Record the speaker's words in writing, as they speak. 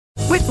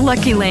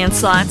Lucky Land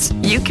Slots,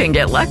 you can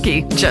get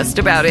lucky just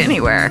about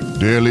anywhere.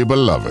 Dearly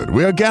beloved,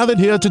 we are gathered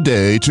here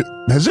today to...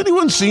 Has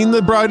anyone seen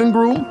the bride and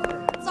groom?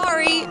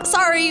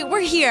 Sorry, we're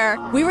here.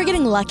 We were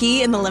getting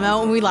lucky in the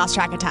limo and we lost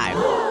track of time.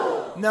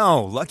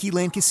 No, Lucky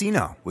Land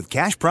Casino, with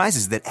cash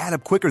prizes that add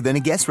up quicker than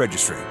a guest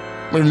registry.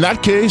 In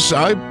that case,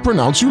 I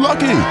pronounce you lucky.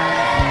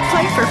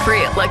 Play for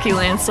free at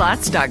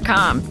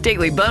LuckyLandSlots.com.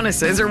 Daily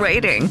bonuses are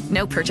waiting.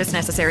 No purchase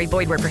necessary.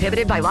 Void where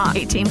prohibited by law.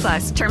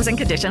 18+. Terms and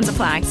conditions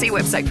apply. See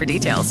website for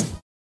details.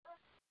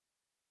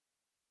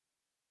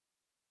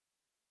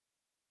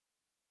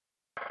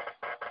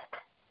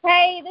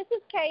 Hey, this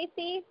is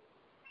Casey.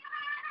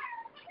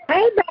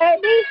 Hey,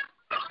 baby.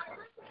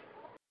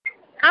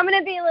 I'm going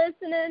to be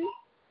listening.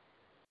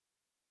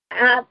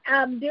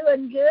 I'm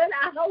doing good.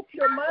 I hope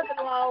your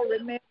mother-in-law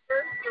remembers.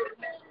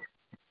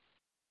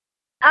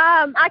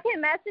 I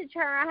can message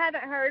her. I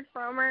haven't heard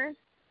from her.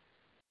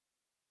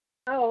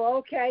 Oh,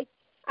 okay.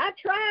 I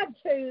tried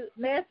to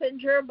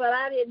message her, but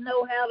I didn't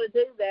know how to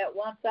do that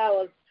once I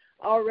was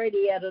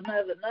already at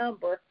another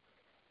number.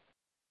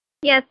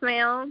 Yes,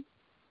 ma'am.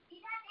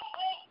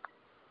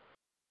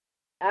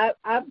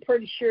 I'm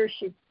pretty sure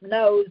she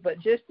knows, but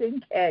just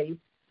in case.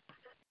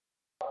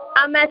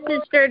 I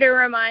messaged her to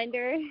remind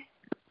her.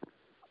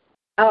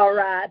 All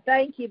right.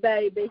 Thank you,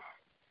 baby.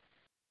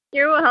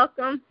 You're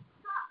welcome.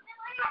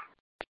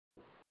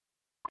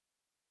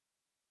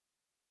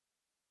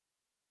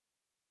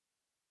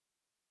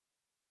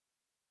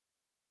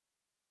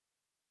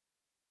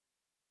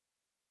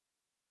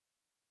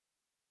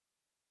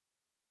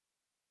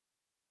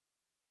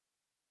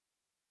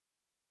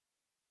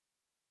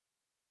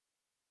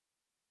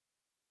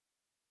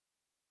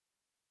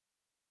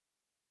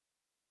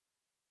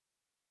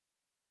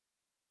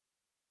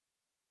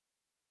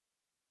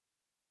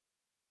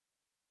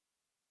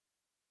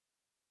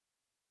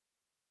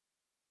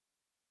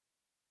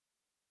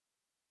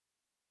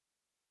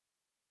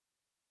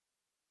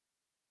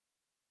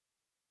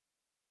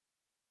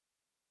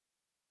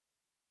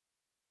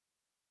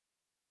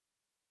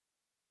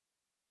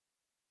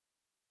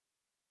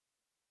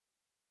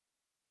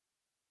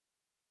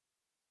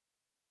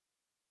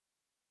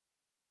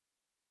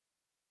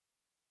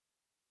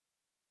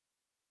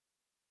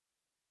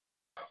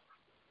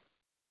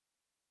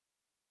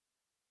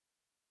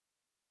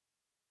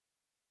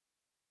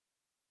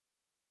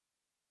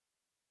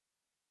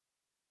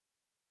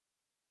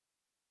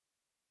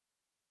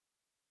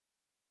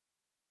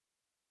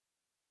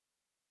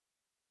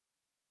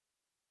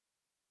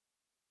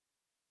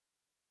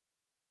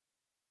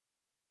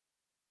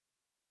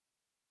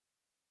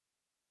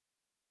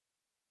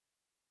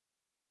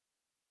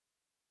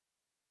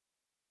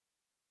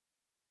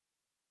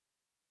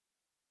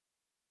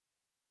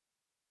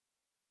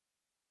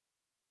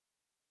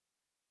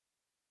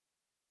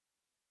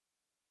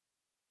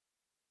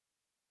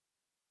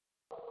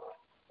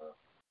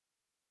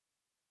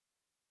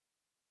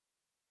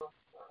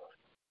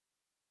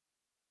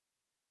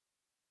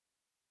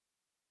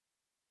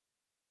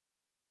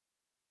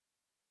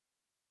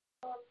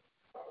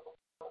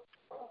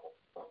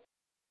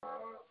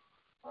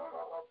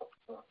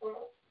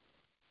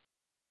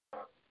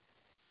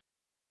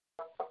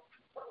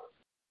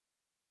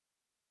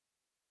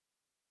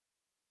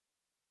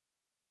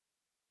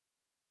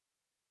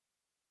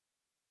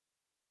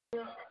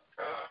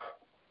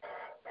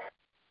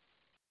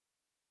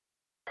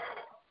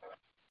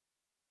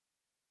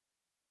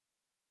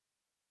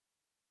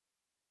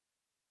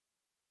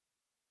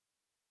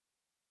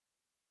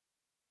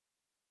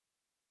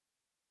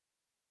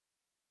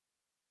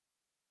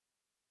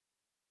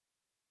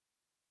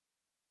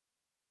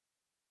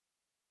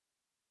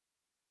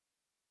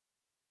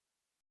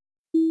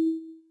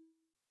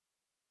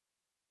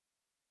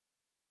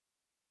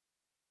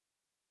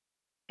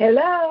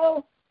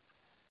 Hello?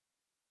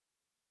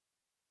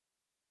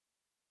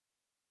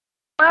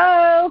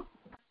 Hello?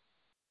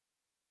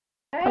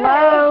 Hey.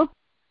 Hello?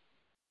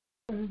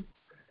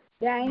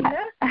 Dana?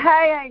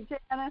 Hey, Aunt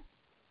Janice.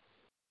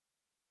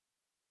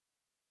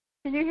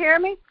 Can you hear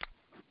me?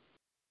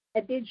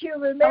 Did you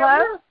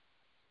remember?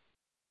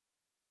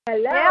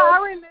 Hello? Yeah, I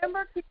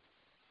remember.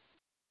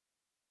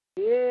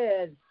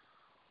 Good.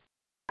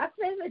 I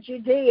think that you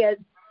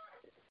did.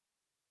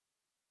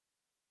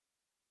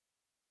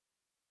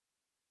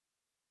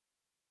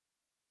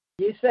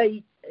 You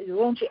say,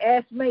 won't you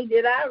ask me,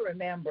 did I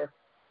remember?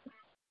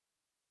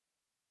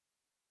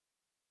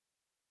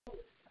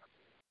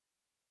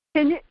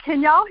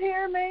 Can y'all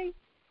hear me?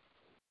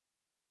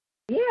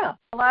 Yeah.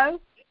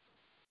 Hello?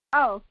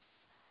 Oh.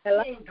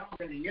 Hello? She ain't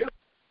talking to you.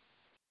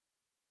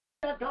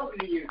 I'm not talking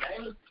to you,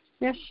 Taylor.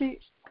 Yes, she.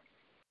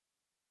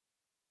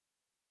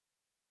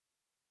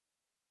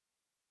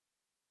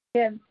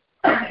 Can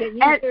you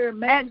hear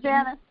me? Aunt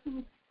Janice.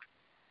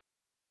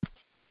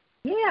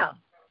 Yeah.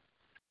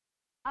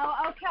 Oh,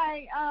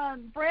 okay.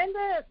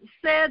 Brenda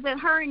said that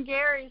her and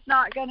Gary's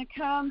not going to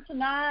come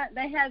tonight.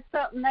 They had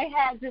something they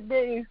had to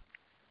do.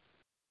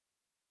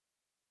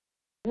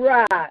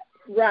 Right.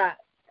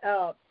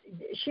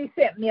 She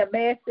sent me a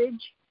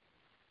message.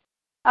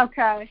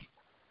 Okay.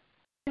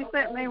 She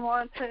sent me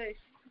one too.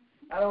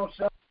 I don't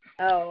say.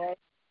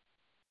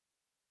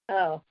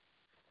 Oh.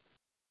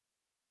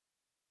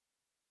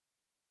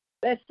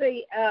 Let's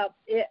see,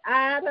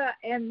 Ida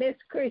and Miss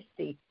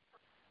Christie.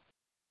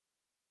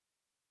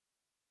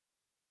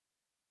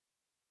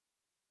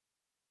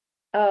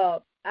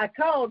 I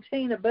called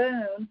Tina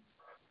Boone.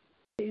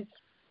 She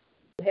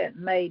hadn't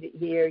made it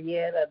here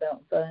yet, I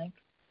don't think.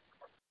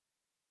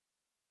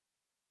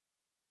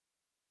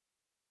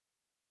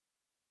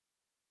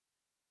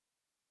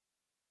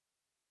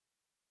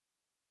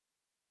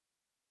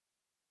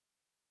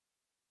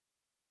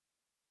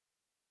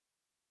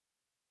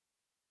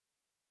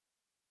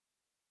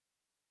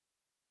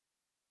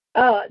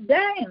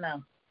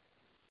 Dana.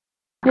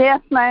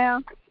 Yes,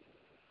 ma'am.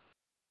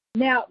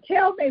 Now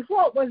tell me,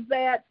 what was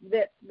that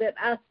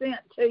I sent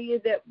to you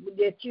that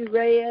you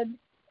read?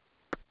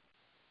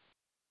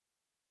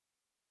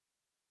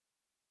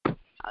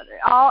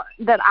 All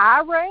that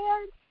I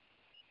read?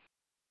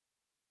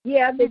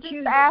 Yeah, that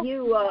you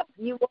want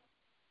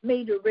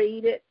me to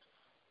read it.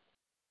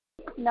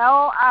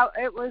 No,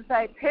 it was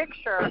a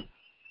picture.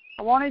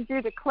 I wanted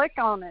you to click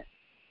on it.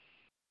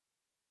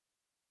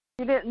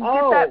 You didn't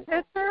get that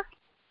picture?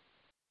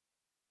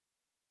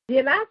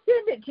 Did I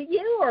send it to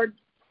you or?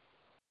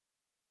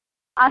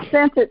 I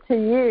sent it to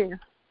you.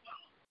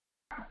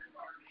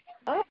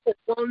 Oh,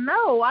 well,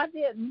 no, I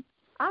didn't.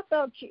 I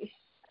thought you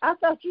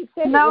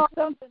said it No. was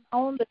something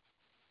on the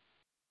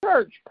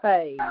church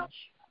page.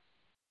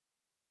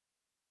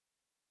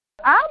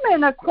 I'm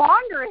in a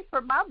quandary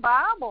for my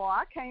Bible.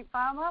 I can't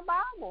find my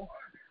Bible.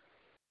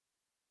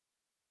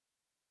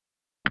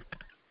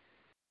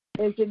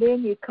 Is it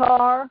in your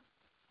car?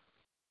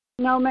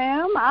 No,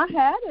 ma'am. I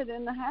had it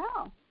in the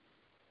house.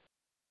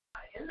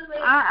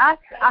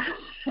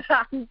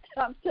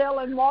 I'm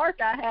telling Mark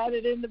I had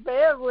it in the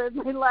bed with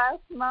me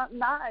last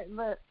night,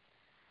 but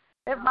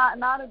it might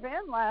not have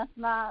been last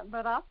night,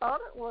 but I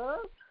thought it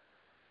was.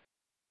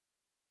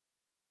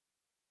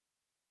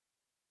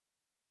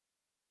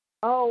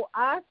 Oh,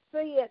 I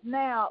see it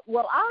now.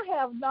 Well, I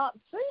have not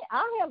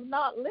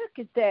looked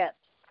at that.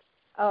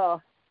 I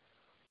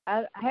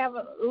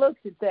haven't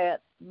looked at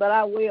that, but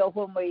I will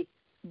when we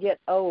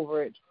get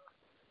over it.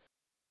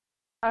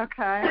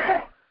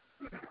 Okay.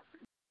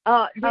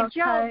 Did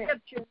y'all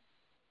get your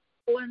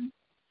one?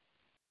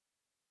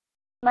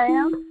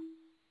 Ma'am?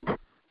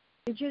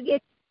 Did you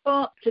get your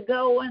pump to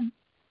going?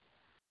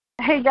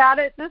 He got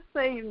it this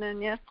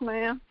evening, yes,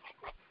 ma'am.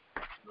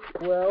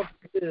 Well,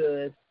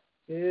 good.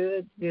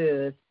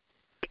 Good.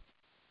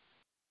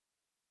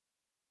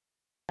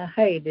 I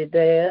hated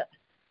that.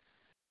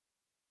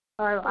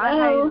 Oh, I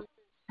hated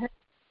it.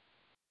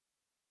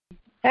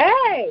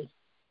 Hey!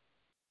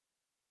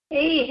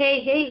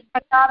 Hey. I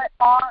got it,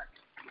 Mark.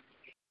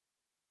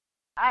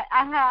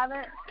 I have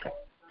it.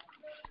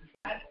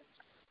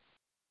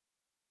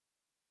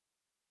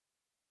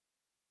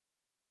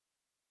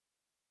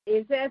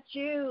 Is that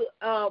you,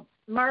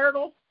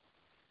 Myrtle?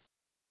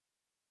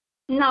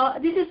 No,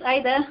 this is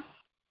Ida.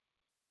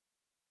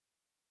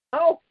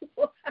 Oh,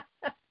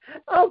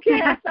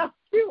 okay. I thought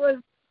she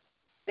was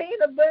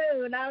Tina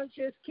Boone. I was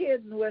just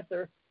kidding with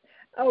her.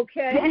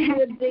 Okay,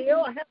 good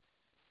deal. I have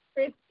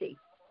Christy.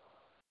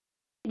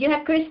 You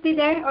have Christy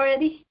there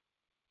already?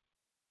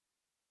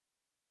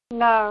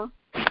 No.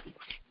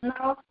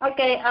 No?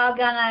 Okay, I'm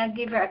gonna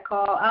give her a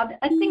call. I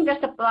think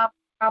there's a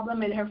problem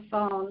with her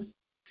phone.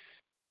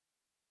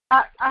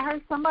 I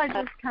heard somebody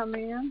just come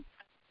in.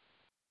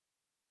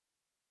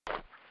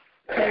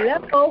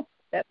 Hello.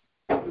 That's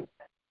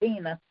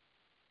Tina.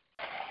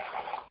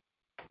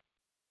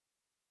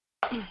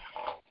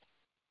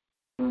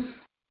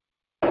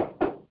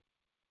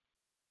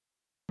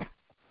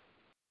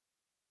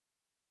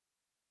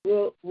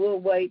 We'll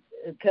wait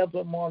a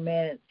couple of more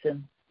minutes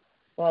and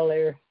while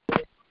they're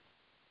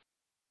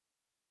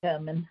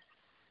coming.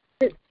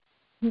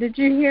 Did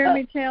you hear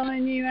me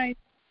telling you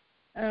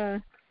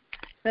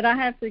that I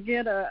have to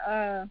get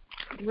a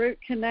root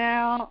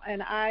canal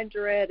and I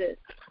dread it?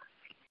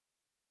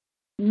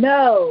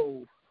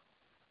 No.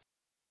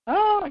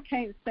 Oh, I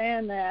can't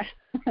stand that.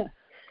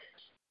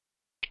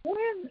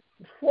 When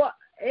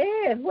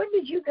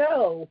did you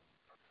go?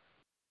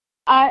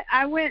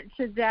 I went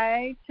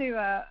today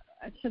to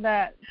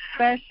that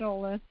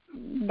specialist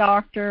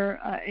doctor,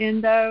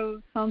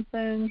 endo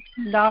something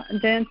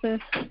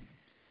dentist,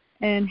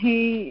 and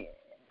he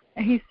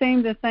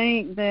seemed to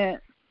think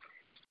that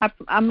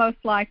I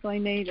most likely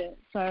need it.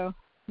 So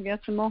I guess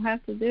I'm gonna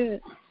have to do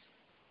it.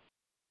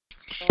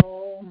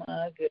 Oh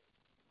my goodness,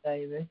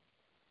 baby!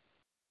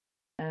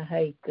 I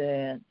hate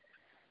that.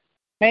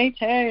 Me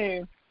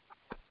too.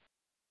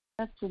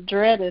 That's a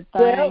dreaded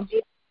thing. Well,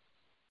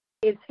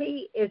 is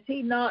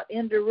he not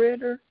in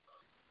DeRidder?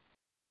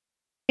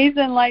 He's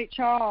in Lake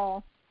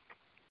Charles.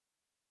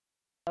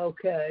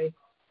 Okay.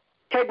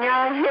 Can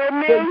y'all hear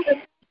me?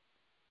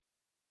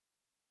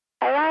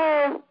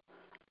 Hello?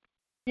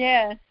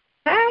 Yes.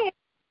 Hey.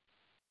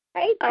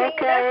 Hey, Tina.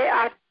 Okay,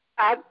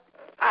 I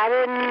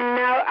didn't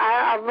know.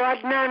 I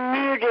wasn't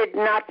unmuted,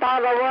 and I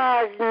thought I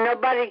was.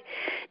 Nobody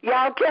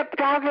Y'all kept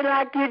talking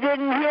like you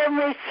didn't hear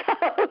me,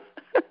 so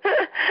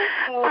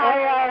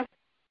I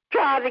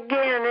tried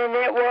again, and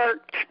it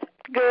worked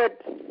good.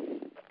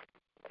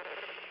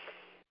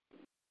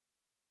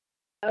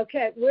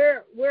 Okay,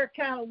 we're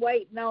kind of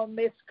waiting on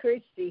Miss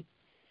Christie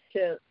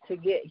to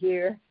get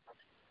here.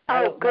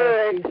 Oh,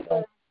 good.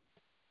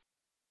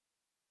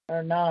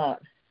 Or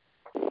not.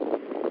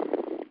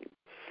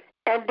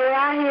 And do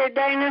I hear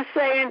Dana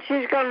saying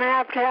she's going to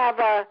have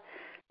a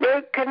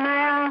root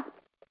canal?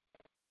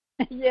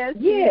 Yes,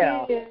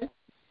 yeah.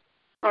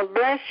 Oh,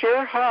 bless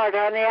your heart,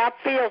 honey. I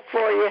feel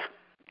for you.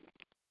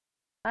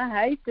 I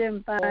hate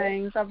them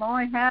things. I've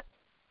only had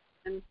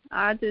them.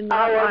 I did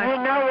not well, like you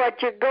know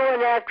what you're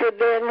going after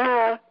then,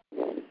 huh?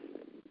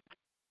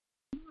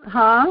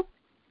 Huh?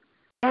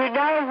 You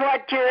know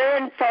what you're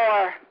in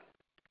for.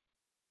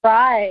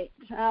 Right.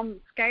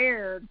 I'm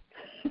scared.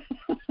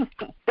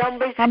 Don't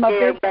be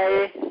scared,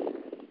 baby.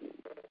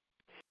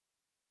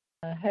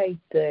 I hate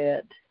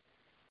that.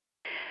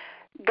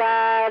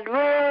 God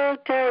will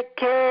take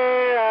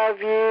care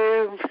of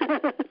you.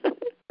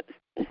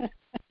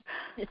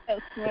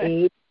 Yes,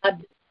 he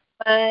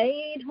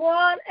made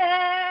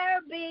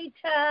whatever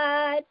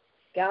betide.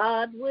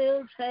 God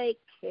will take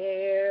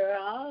care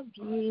of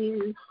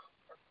you.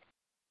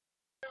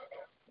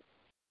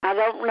 I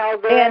don't know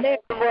the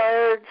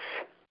words.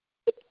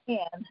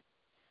 And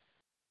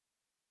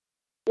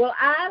well,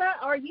 Ida,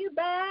 are you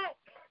back?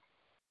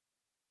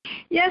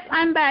 Yes,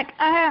 I'm back.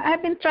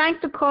 I've been trying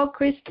to call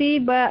Christy,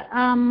 but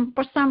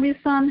for some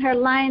reason her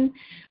line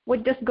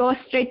would just go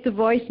straight to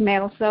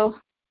voicemail. So.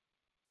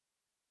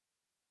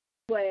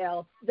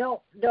 Well,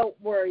 don't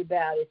worry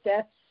about it.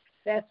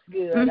 That's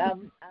good.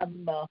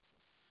 Mm-hmm.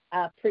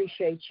 I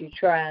appreciate you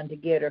trying to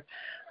get her.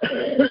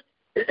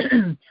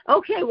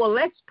 Okay, well,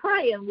 let's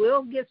pray and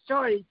we'll get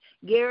started.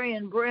 Gary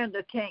and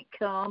Brenda can't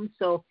come,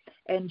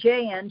 and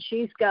Jan,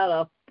 she's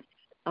got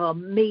a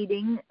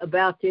meeting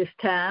about this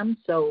time,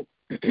 so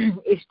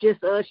it's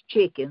just us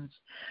chickens.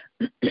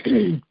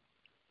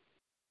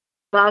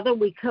 Father,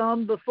 we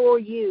come before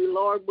you,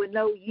 Lord. We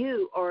know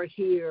you are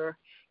here.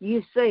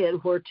 You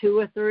said where two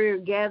or three are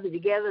gathered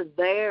together,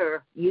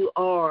 there you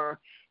are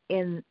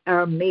in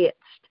our midst.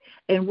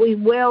 And we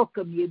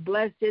welcome you,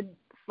 blessed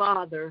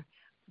Father,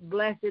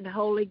 blessed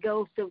Holy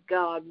Ghost of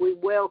God. We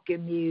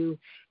welcome you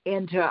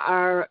into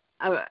our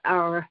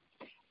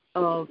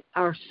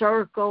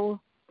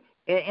circle,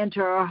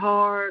 into our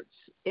hearts,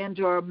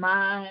 into our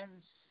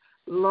minds,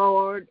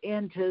 Lord,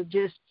 into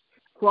just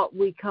what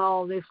we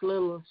call this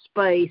little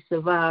space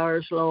of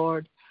ours,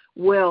 Lord.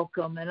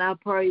 Welcome, and I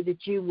pray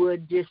that you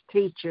would just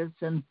teach us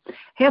and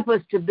help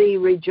us to be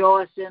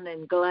rejoicing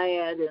and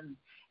glad and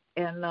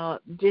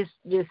just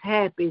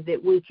happy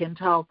that we can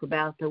talk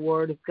about the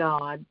Word of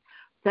God.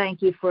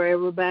 Thank you for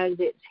everybody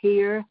that's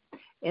here,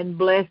 and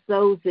bless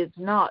those that's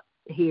not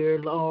here,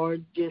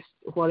 Lord, just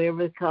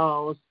whatever the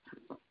cause.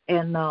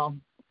 And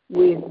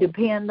we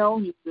depend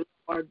on you,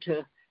 Lord,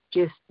 to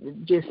just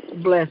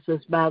bless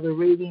us by the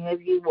reading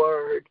of your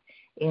Word.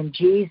 In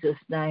Jesus'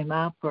 name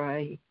I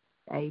pray.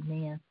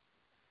 Amen.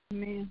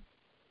 Amen.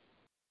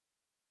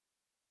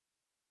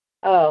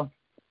 I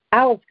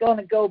was going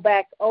to go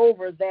back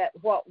over that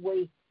what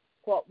we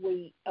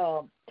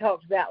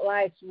talked about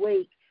last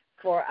week.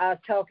 For I was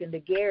talking to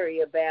Gary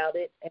about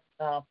it,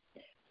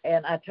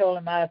 and I told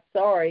him I was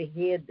sorry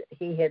he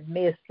had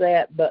missed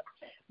that. But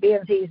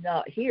being he's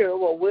not here,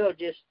 well, we'll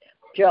just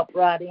jump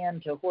right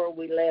into where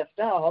we left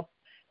off,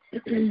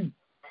 and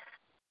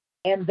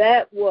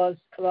that was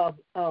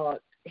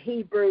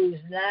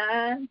Hebrews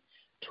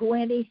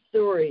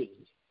 9:23.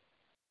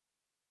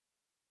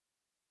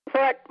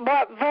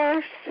 What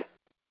verse?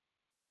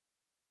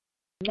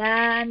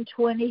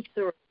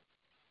 9:23.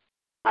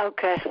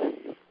 Okay.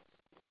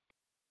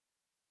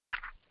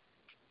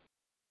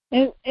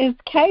 Is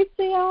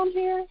Casey on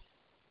here?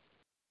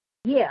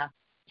 Yeah,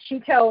 she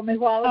told me a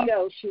while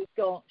ago she's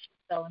on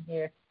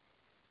here.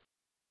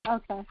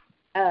 Okay.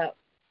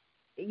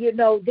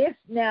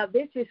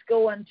 This is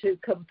going to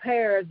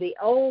compare the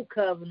old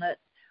covenant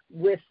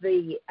with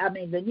the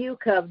new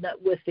covenant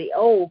with the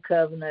old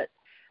covenant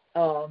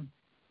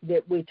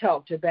that we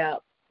talked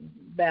about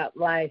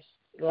last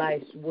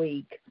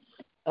week.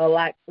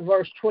 Like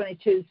verse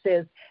 22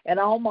 says, and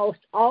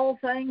almost all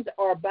things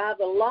are by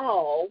the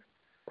law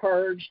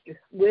purged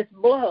with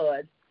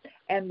blood,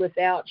 and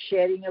without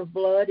shedding of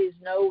blood is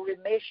no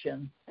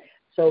remission.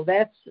 So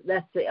that's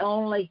the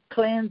only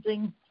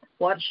cleansing.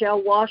 What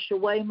shall wash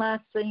away my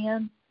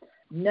sin?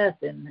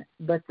 Nothing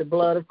but the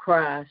blood of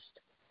Christ.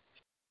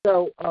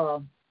 So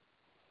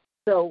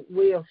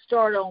we'll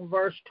start on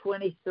verse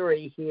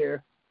 23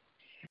 here.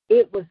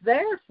 It was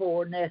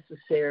therefore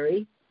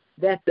necessary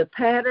that the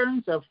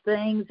patterns of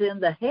things in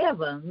the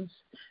heavens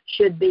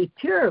should be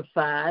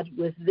purified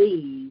with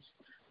the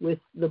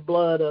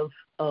blood of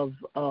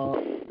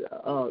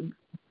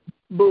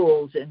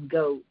bulls and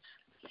goats.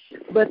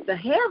 But the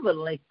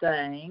heavenly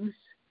things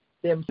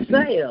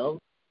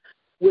themselves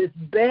with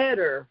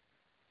better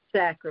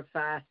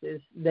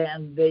sacrifices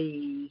than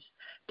these,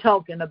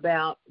 talking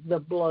about the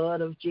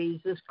blood of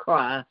Jesus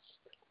Christ.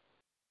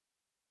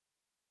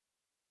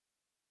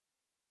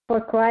 For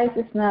Christ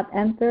is not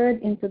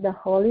entered into the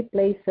holy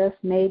places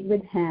made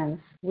with hands,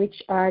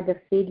 which are the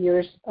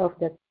figures of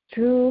the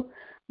true,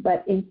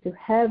 but into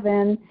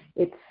heaven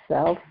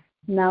itself,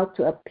 now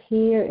to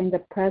appear in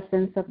the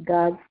presence of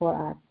God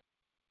for us.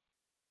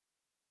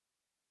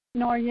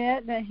 Nor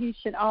yet that he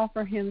should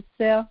offer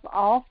himself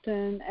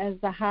often as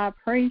the high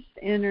priest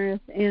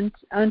entereth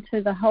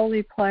unto the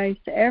holy place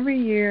every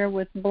year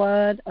with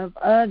blood of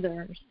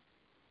others.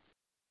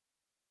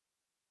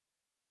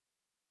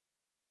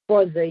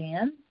 For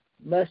then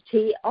must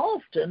he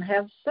often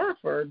have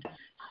suffered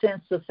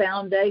since the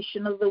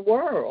foundation of the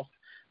world.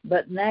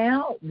 But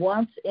now,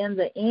 once in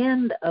the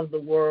end of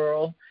the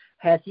world,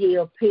 hath he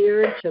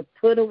appeared to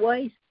put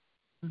away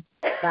sin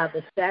by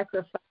the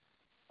sacrifice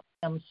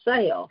of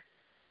himself.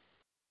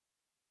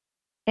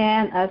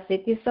 And as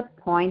it is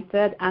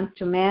appointed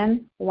unto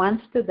men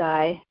once to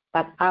die,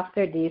 but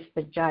after this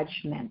the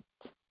judgment.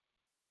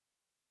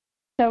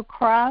 So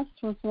Christ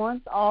was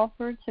once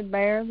offered to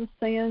bear the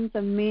sins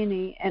of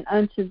many, and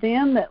unto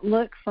them that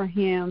look for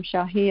him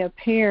shall he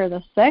appear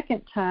the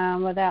second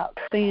time without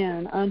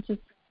sin unto.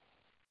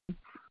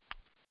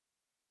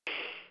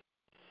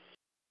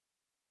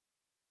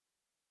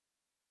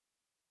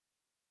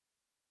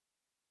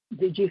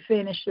 Did you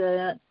finish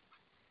that?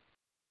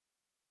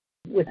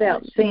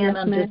 Without sin yes,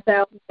 unto ma'am.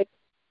 salvation.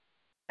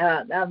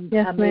 I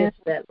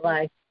missed that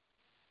last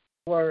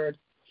word.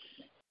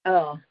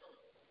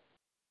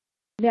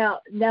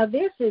 Now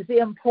this is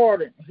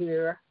important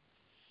here.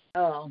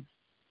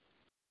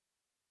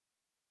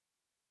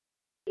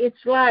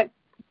 It's like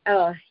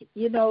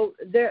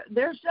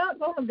there's not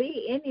going to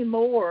be any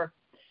more.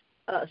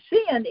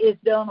 Sin is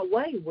done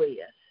away with.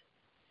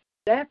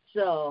 That's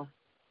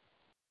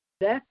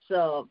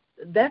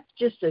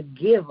just a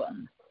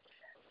given.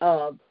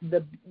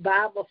 The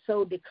Bible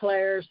so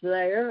declares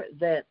there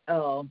that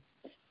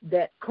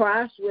that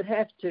Christ would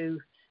have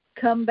to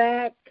come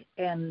back,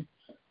 and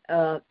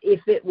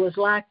if it was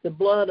like the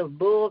blood of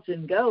bulls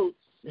and goats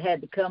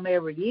had to come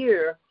every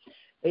year,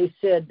 he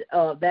said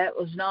that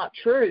was not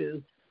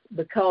true,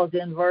 because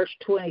in verse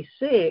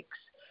 26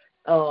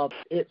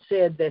 it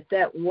said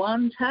that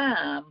one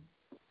time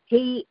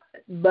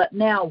but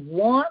now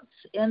once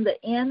in the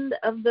end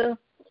of the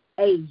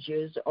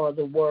ages or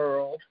the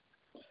world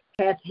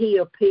hath he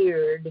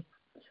appeared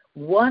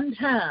one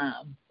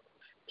time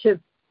to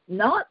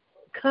not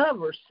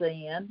cover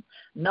sin,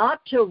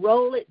 not to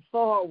roll it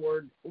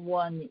forward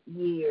 1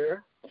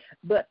 year,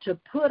 but to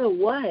put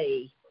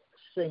away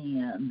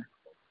sin.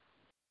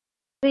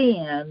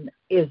 Sin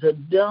is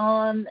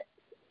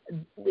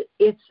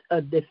it's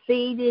a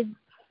defeated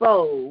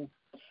foe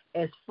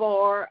as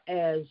far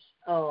as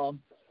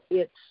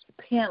its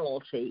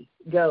penalty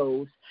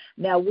goes.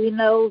 Now we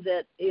know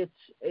that it's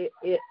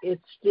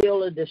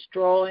still a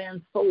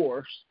destroying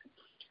force,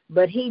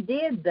 but he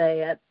did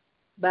that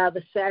by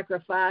the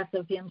sacrifice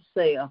of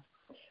himself.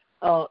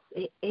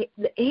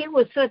 He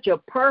was such a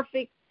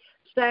perfect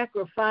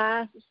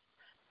sacrifice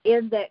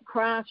in that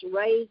Christ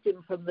raised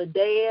him from the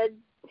dead.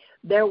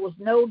 There was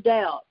no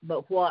doubt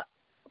but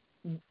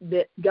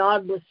that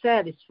God was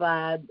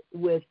satisfied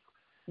with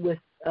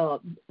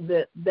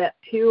that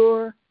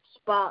pure,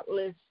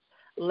 spotless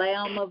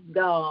Lamb of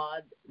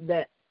God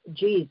that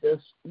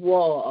Jesus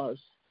was.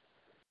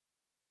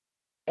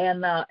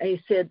 And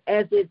he said,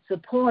 as it's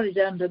appointed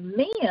unto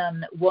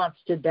men once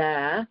to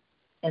die,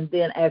 and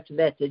then after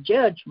that the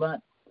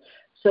judgment,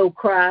 so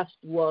Christ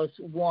was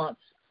once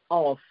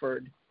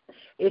offered.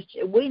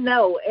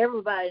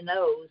 Everybody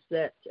knows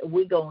that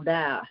we're going to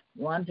die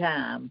one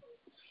time.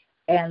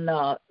 And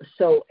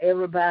so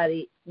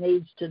everybody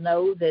needs to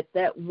know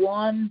that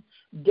one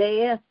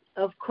death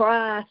of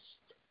Christ,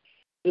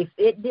 if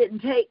it didn't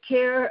take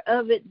care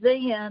of it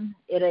then,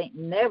 it ain't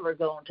never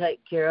going to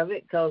take care of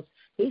it, because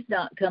he's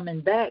not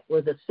coming back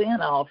with a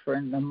sin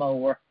offering no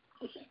more.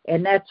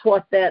 And that's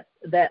what that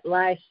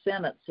last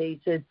sentence, he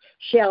said,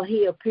 shall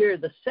he appear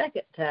the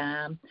second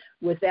time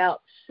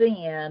without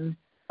sin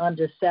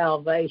unto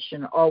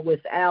salvation, or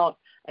without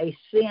a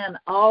sin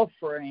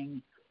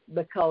offering,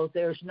 because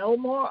there's no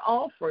more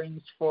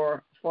offerings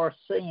for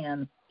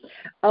sin.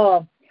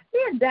 Me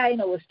and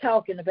Dana was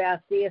talking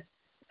about this.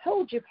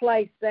 Hold your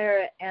place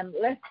there, and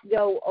let's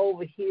go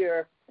over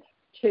here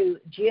to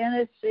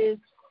Genesis.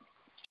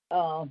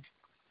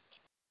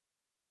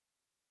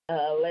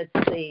 Let's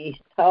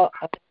see. I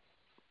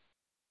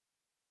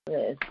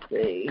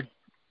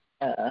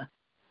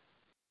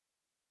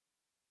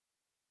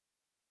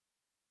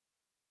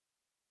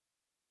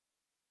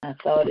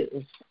thought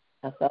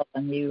I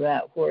knew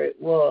right where it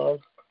was.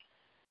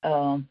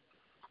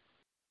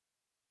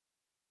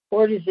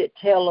 Where does it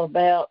tell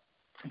about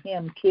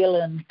him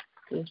killing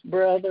his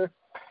brother?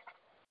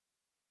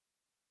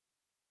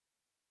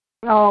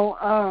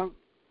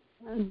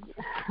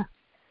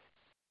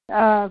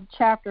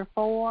 Chapter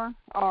 4,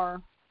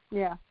 or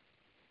yeah.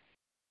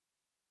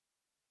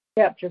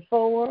 Chapter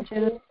 4.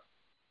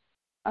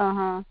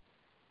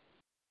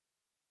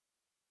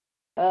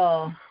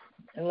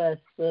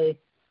 Let's see.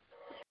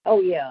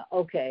 Oh yeah,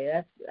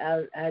 okay.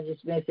 I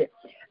just missed it.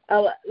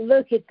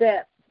 Look at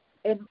that.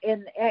 And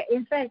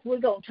in fact, we're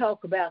going to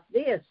talk about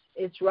this.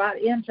 It's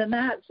right in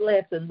tonight's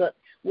lesson, but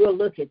we'll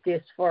look at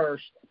this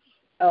first.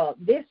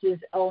 This is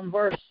on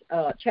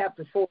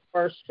chapter 4,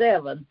 verse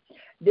 7.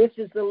 This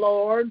is the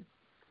Lord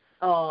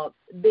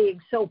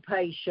being so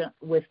patient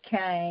with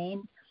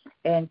Cain.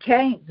 And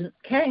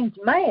Cain's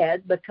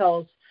mad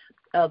because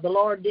the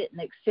Lord didn't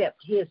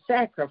accept his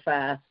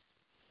sacrifice.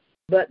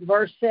 But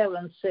verse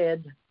 7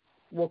 said,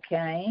 well,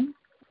 Cain,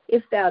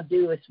 if thou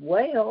doest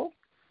well,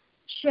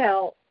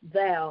 shalt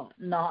thou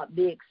not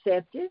be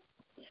accepted?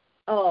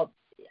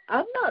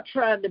 I'm not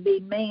trying to be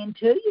mean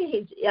to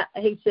you.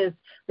 He says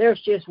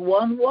there's just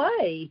one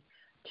way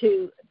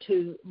to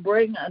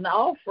bring an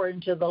offering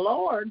to the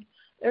Lord.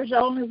 There's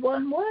only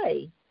one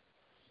way.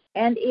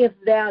 And if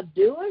thou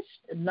doest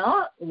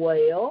not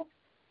well,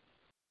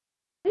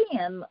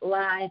 sin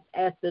lieth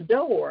at the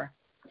door.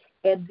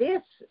 And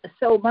this,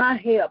 so my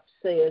help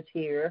says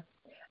here,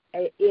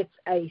 it's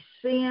a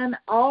sin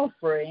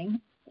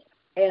offering,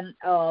 and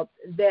now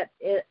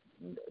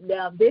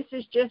this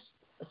is just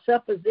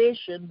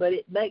supposition, but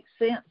it makes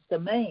sense to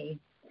me.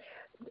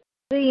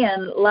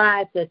 Sin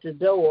lieth at the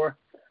door.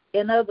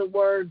 In other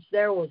words,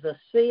 there was a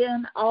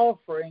sin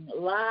offering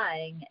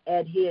lying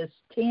at his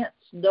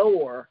tent's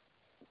door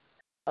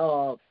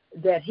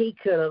that he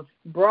could have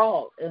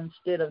brought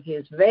instead of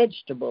his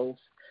vegetables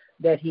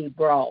that he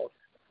brought.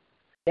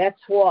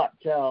 That's what,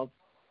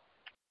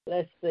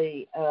 let's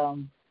see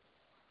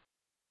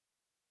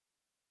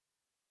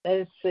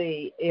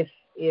if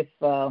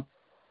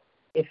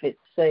it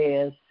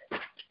says,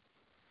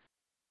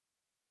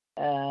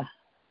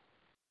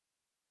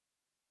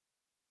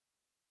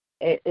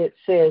 it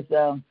says,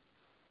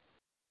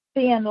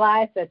 sin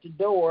lieth at the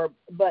door,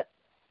 but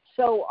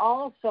so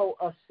also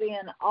a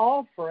sin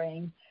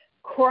offering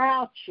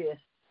crouches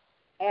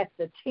at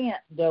the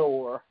tent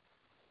door.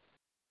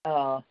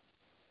 Now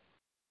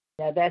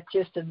that's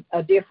just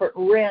a different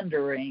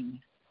rendering,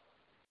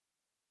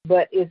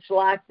 but it's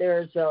like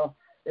there's a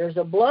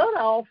blood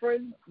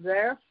offering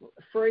there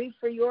free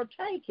for your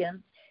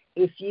taking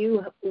if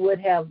you would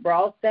have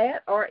brought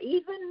that, or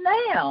even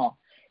now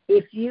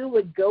if you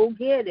would go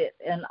get it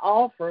and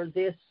offer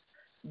this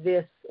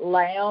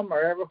lamb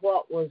or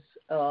what was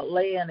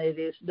laying at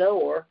his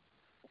door,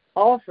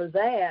 offer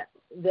that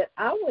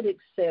I would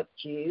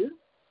accept you.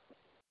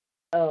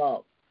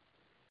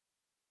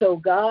 So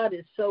God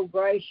is so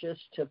gracious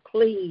to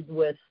plead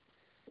with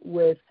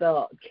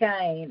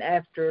Cain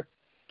after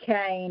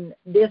Cain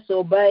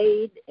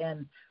disobeyed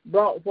and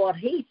brought what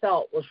he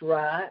thought was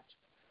right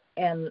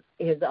and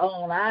his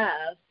own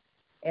eyes,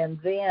 and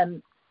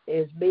then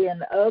is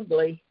being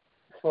ugly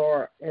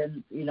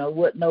and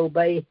wouldn't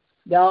obey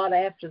God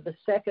after the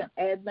second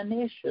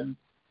admonition.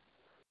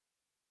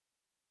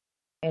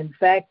 In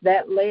fact,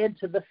 that led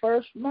to the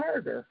first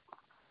murder.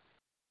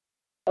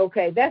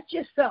 Okay, that's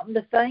just something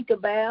to think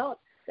about.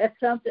 That's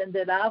something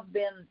that I've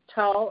been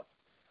taught,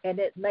 and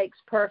it makes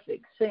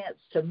perfect sense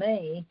to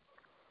me.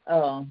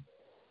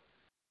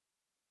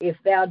 If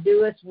thou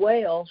doest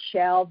well,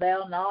 shall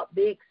thou not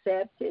be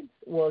accepted?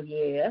 Well,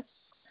 yes.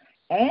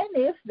 And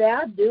if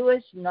thou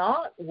doest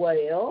not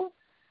well,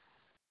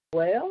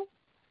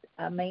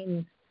 I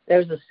mean,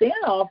 there's a sin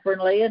offering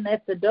laying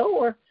at the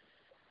door.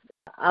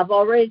 I've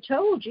already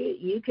told you,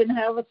 you can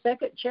have a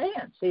second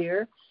chance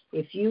here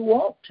if you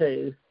want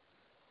to.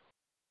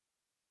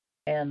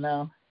 And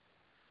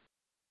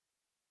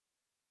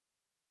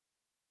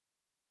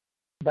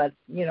but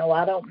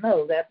I don't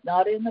know. That's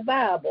not in the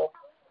Bible,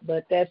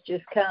 but that's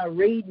just kind of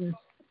reading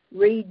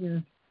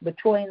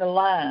between the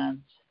lines.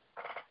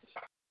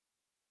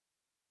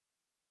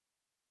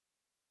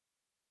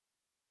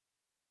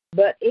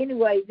 But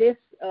anyway, this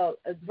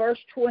verse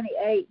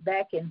 28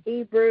 back in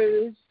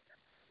Hebrews,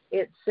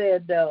 it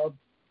said,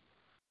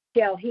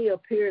 shall he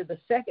appear the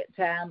second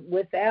time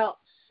without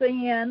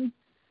sin,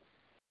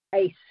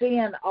 a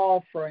sin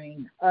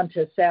offering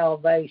unto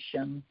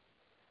salvation.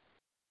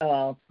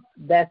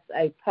 That's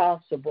a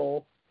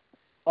possible,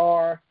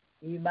 or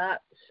you might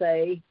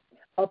say,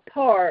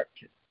 apart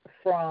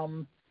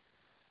from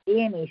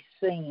any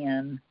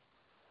sin.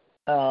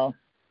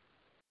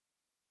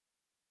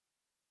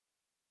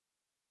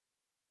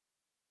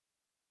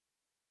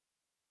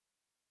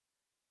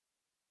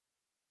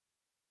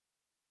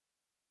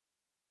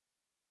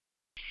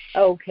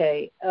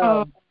 Okay.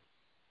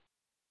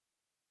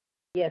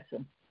 Yes, sir.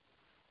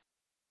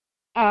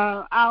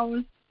 I'll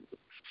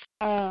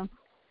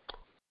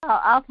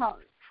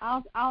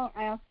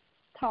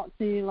talk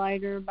to you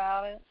later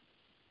about it.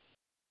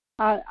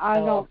 I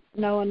don't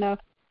know enough.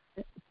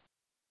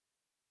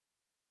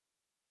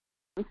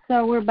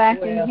 So we're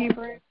back in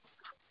Hebrew.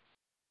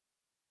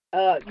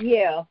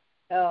 Yeah.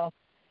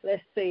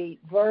 Let's see,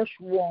 verse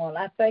 1.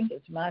 I think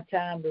it's my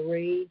time to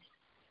read.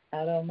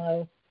 I don't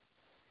know.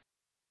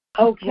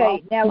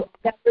 Okay, now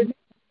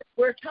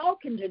we're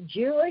talking to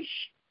Jewish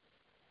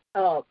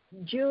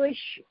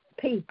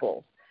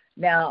people.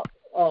 Now,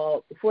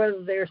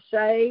 whether they're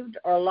saved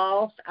or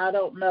lost, I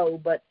don't know,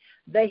 but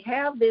they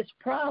have this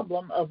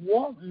problem of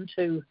wanting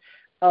to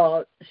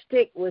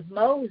stick with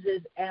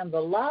Moses and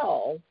the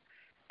law,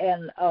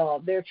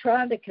 they're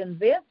trying to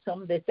convince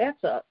them that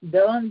that's a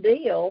done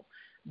deal,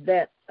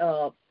 that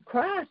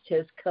Christ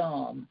has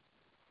come.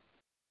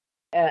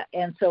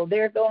 And so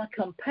they're going to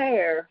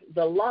compare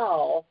the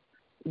law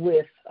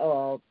with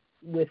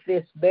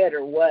this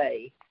better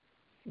way.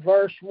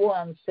 Verse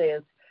 1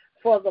 says,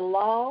 "For the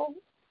law,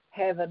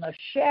 having a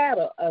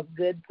shadow of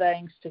good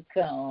things to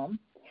come,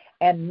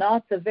 and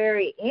not the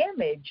very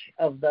image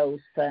of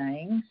those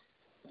things."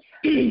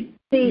 See,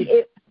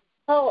 the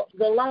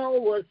law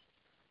was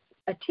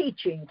a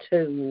teaching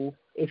tool,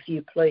 if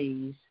you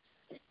please.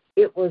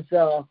 It was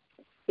a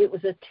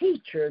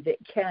teacher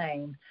that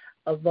came.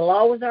 The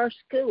law was our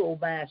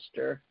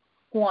schoolmaster.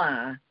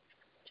 Why?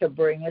 To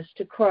bring us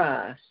to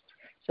Christ.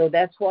 So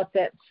that's what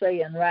that's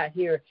saying right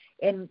here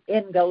in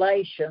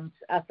Galatians.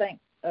 I think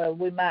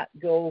we might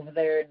go over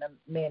there in a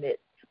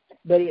minute,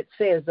 but it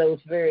says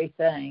those very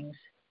things.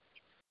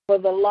 "For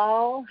the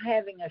law,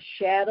 having a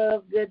shadow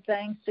of good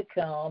things to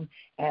come,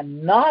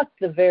 and not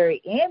the very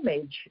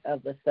image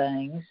of the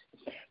things,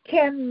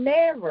 can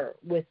never,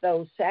 with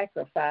those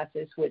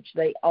sacrifices which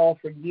they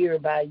offered year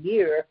by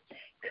year,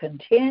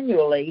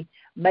 continually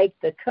make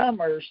the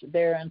comers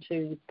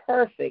thereunto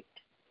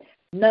perfect.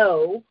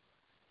 No,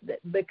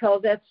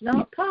 because that's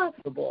not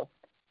possible.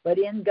 But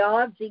in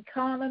God's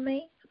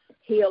economy,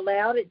 He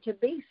allowed it to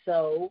be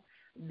so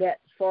that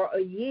for a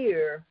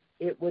year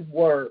it would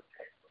work."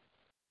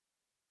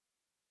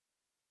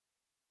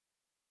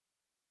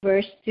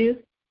 Verse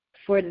 2,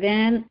 "For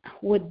then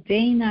would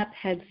they not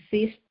have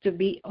ceased to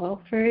be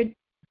offered,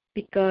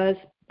 because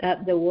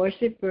that the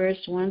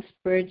worshippers, once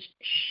purged,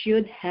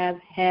 should have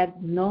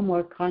had no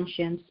more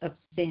conscience of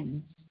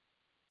sins."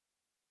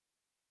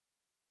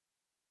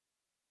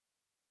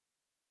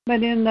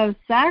 But in those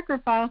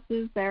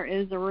sacrifices, there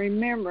is a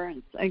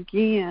remembrance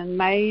again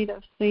made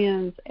of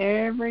sins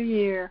every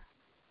year.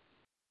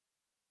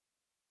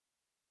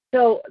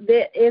 So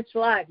it's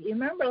like, you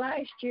remember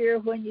last year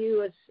when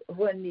you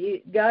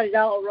got it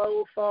all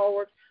rolled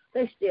forward,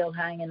 they're still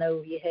hanging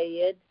over your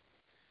head.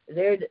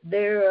 They're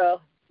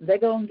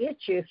gonna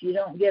get you if you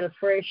don't get a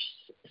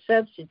fresh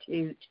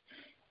substitute.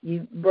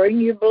 You bring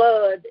your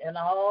blood and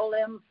all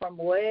them from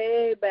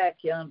way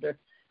back yonder.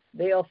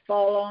 They'll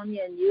fall on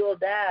you and you'll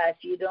die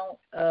if you don't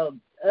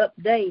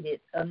update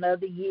it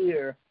another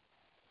year.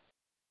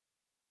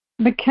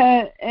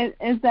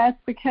 Is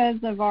that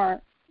because of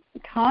our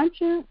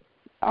conscience,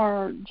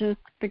 or just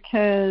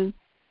because?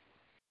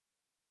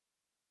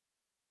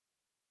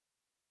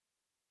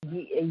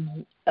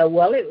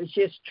 Well, it was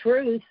just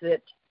truth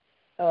that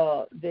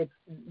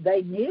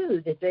they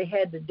knew that they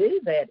had to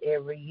do that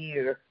every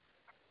year.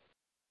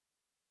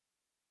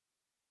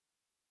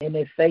 And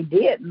if they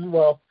didn't,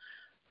 well,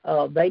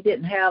 they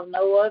didn't have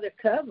no other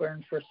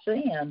covering for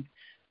sin.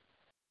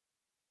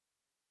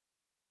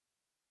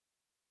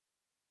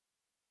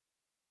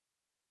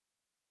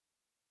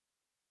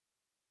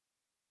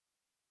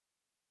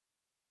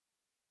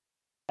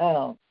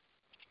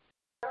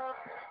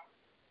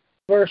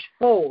 Verse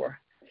 4,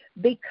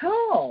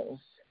 "Because,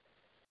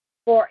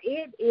 for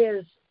it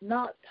is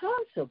not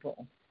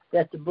possible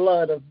that the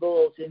blood of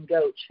bulls and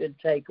goats should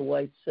take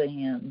away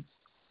sins."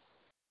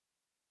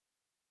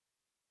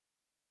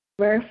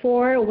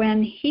 "Wherefore,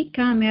 when He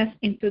cometh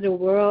into the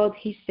world,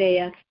 He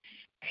saith,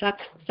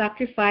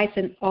 Sacrifice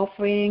and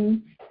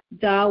offering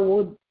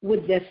thou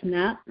wouldest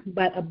not,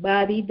 but a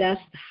body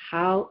dost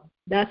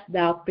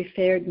thou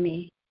prepared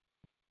me.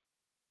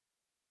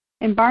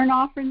 In burnt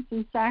offerings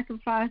and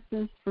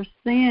sacrifices for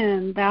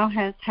sin thou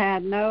hast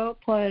had no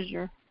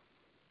pleasure."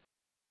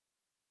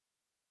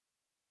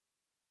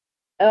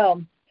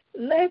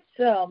 Let's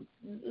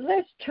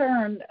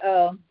turn.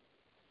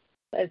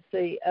 Let's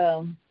see.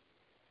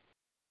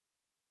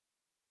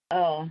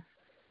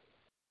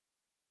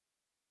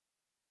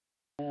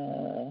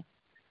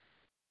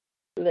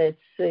 Let's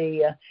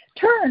see.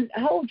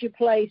 Hold your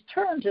place.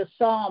 Turn to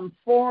Psalm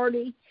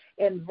 40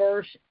 and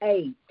verse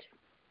 8.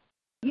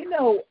 You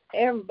know,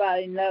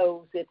 everybody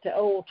knows that the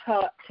Old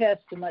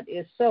Testament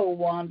is so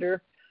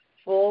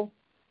wonderful.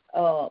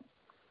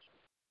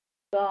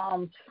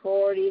 Psalms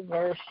 40,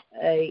 verse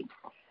 8.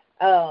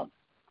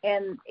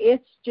 And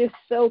it's just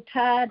so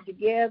tied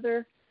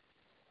together.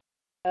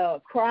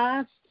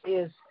 Christ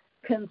is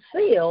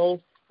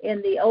concealed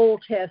in the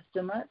Old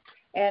Testament,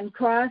 and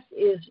Christ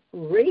is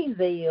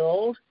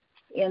revealed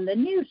in the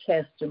New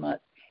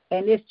Testament.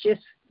 And it's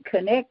just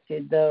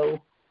connected,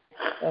 though,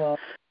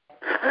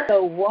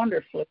 so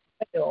wonderfully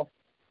well.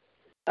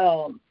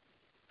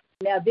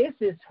 Now, this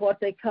is what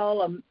they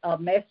call a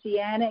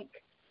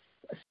messianic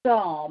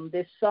psalm,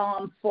 this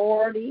Psalm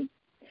 40.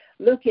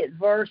 Look at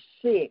verse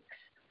 6.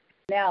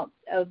 Now,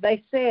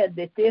 they said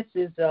that this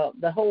is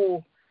the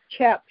whole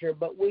chapter,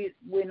 but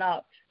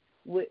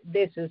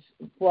this is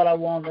what I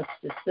want us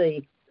to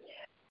see.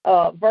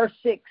 Verse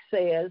 6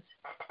 says,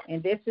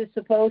 and this is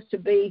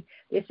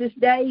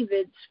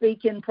David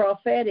speaking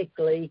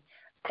prophetically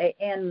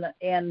in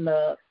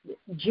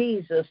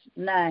Jesus'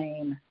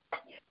 name.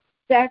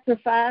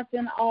 "Sacrifice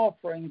and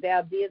offering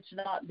thou didst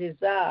not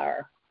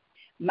desire.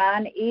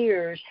 Mine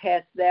ears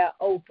hast thou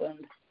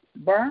opened.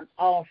 burnt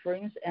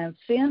offerings and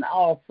sin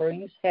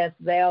offerings hast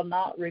thou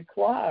not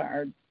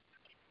required.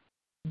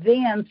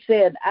 Then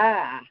said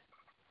I,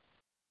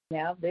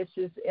 now this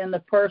is in the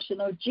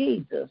person of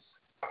Jesus,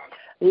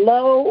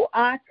 Lo,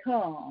 I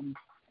come.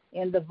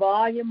 In the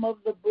volume of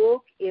the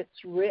book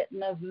it's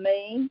written of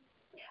me.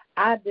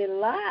 I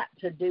delight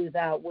to do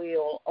thy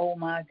will, O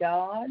my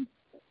God.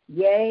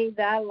 Yea,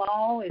 thy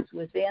law is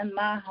within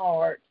my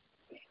heart.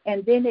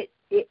 And then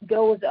it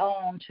goes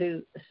on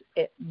to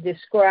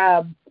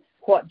describe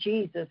what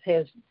Jesus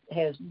has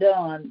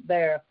done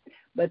there.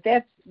 But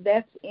that's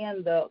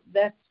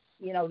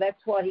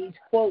what he's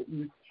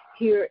quoting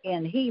here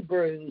in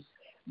Hebrews.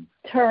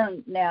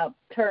 Turn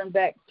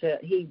back to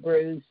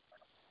Hebrews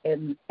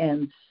and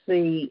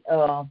see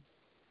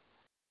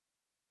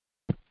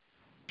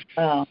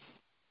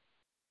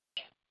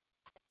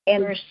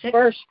in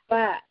verse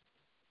 5.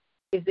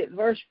 Is it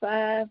verse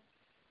 5?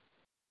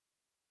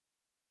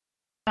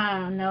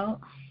 No.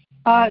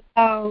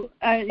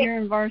 You're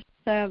in verse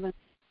 7.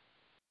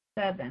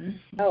 7.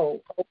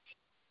 Oh,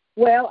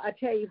 well, I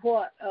tell you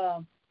what,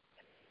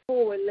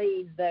 before we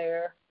leave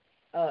there,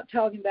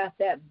 talking about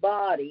that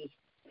body,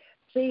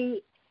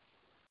 see,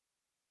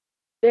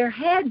 there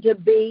had to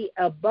be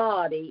a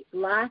body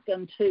like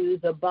unto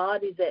the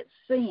body that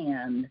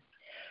sinned.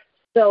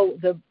 So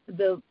the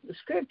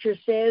scripture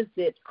says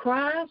that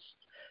Christ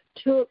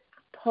took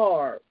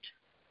part.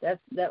 That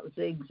was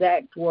the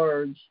exact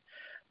words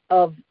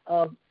of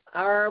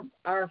our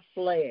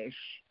flesh,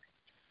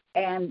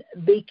 and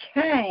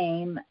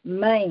became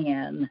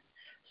man,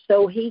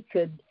 so he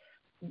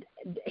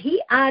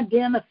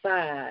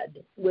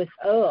identified with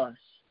us.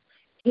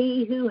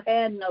 He who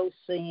had no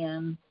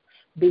sin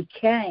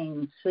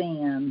became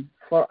sin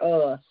for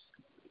us.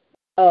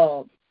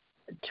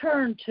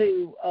 Turn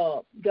to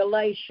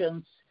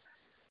Galatians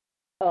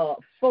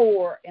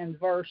 4 and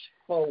verse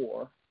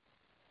 4.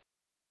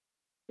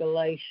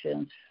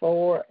 Galatians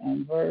 4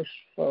 and verse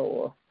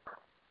 4.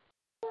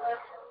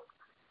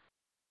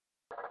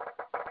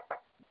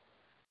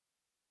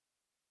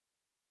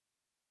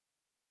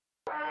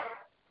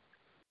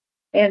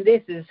 And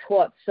this is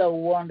what's so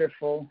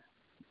wonderful.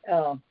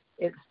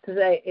 It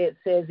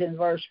says in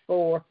verse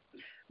 4,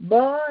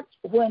 but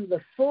when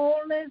the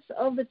fullness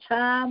of the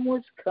time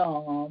was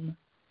come,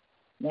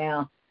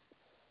 now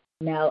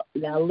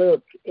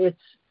look, it's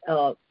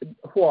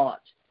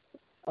what?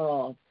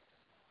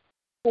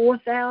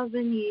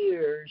 4,000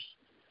 years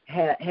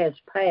has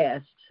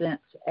passed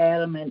since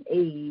Adam and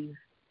Eve,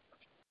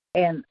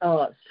 and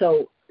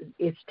so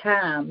it's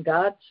time.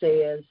 God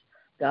says,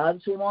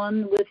 God's the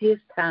one with his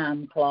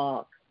time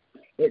clock.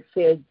 It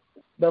said,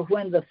 but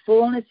when the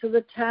fullness of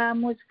the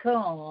time was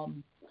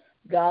come,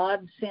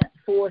 God sent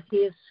forth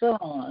his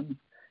Son,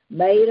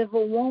 made of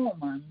a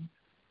woman,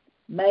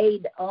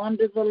 made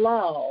under the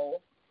law,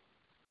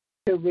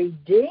 to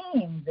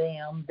redeem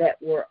them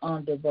that were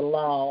under the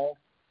law,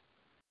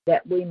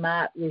 that we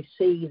might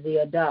receive the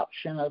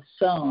adoption of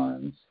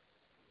sons.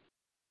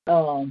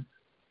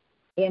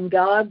 In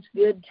God's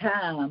good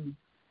time,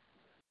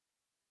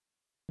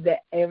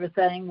 that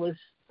everything was,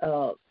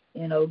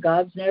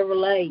 God's never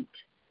late.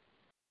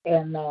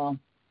 And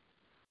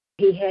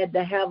he had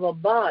to have a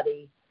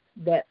body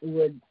that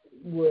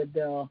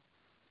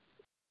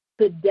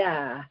could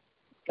die.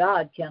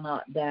 God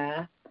cannot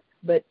die,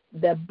 but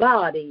the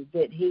body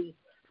that he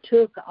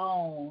took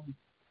on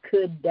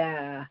could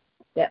die.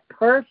 That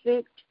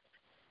perfect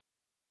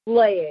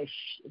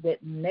flesh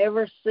that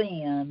never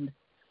sinned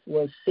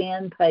was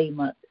sin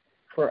payment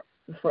for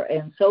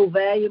and so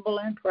valuable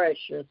and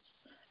precious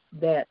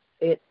that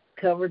it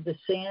covered the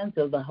sins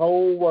of the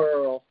whole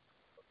world.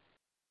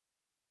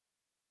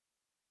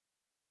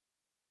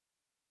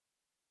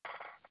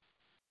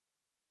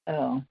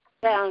 Oh.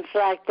 Sounds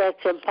like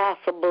that's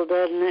impossible,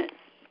 doesn't it?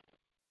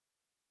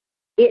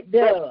 It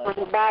does.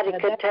 The body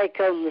could take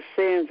on the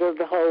sins of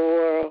the whole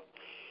world.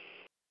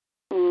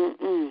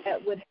 Mm-mm.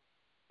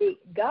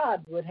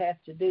 God would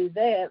have to do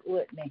that,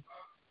 wouldn't he?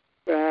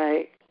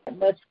 Right.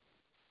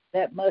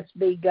 That must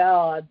be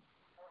God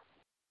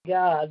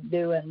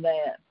doing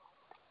that.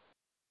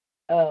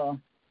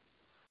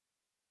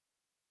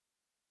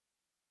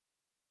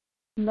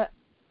 But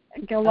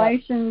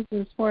Galatians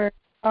is where it's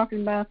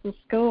talking about the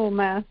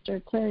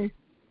schoolmaster too.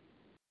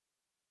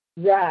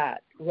 Right.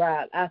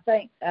 I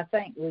think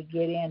we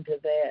get into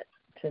that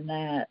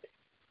tonight.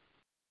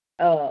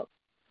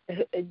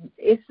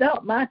 It's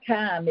not my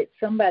time; it's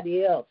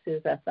somebody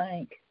else's, I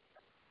think.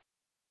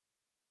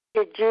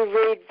 Did you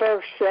read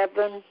verse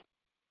 7?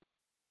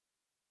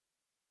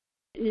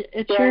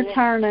 It's your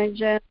turn,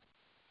 Jen.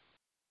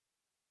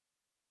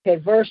 Okay,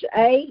 verse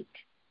 8.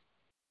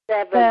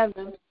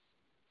 7.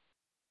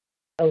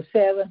 Oh,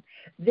 7.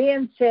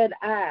 Then said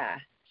I,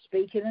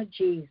 speaking of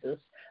Jesus,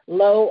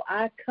 Lo,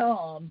 I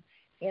come.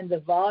 In the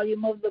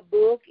volume of the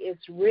book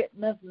it's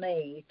written of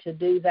me, to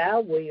do thy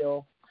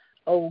will,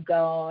 O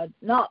God.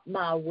 Not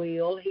my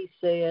will, he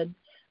said,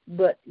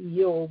 but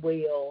your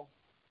will.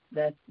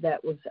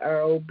 That was our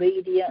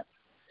obedient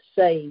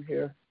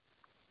Savior.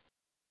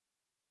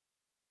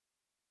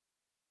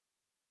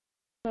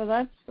 So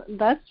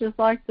that's just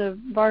like the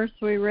verse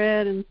we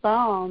read in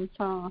Psalms,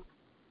 huh?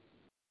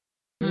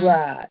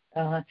 Right.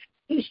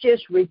 He's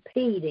just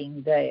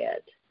repeating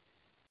that.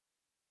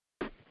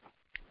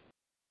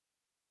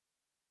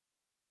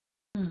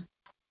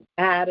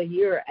 Out of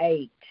your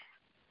 8.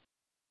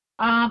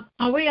 Are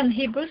we on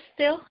Hebrews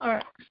still,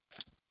 or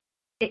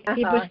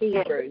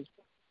Hebrews?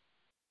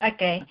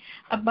 Okay.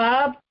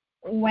 Above,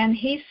 when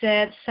he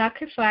said,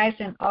 "Sacrifice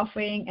and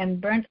offering and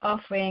burnt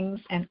offerings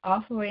and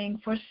offering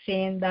for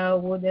sin thou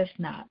wouldest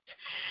not,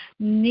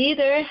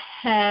 neither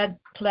had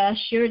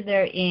pleasure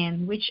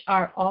therein, which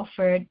are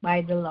offered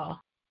by the law."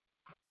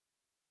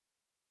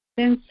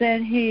 Then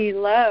said he,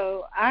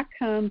 Lo, I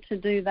come to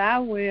do thy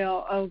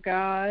will, O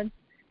God.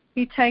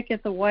 He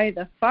taketh away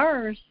the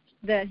first,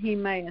 that he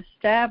may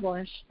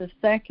establish the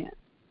second.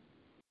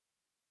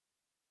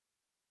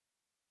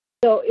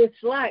 So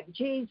it's like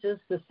Jesus,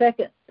 the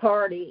second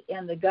party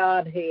in the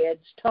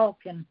Godhead's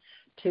talking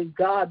to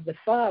God the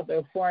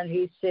Father when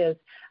he says,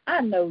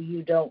 I know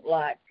you don't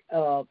like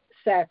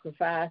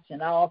sacrifice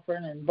and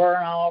offering and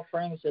burnt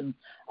offerings and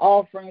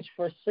offerings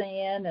for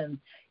sin, and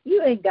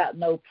you ain't got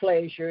no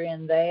pleasure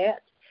in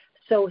that.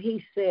 So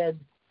he said,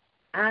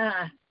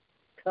 I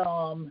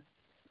come,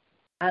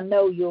 I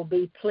know you'll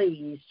be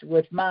pleased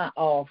with my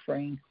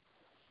offering.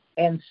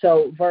 And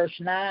so verse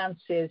 9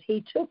 says,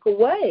 he took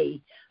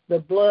away the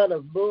blood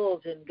of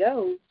bulls and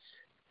goats,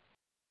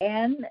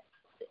 and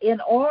in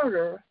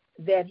order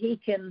that he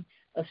can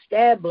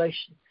establish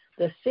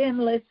the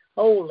sinless,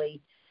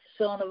 holy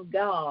Son of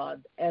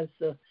God as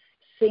the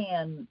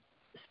sin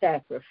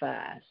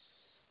sacrifice.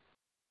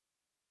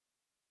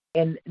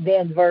 And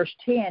then verse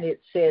 10,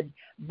 it said,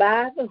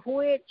 by the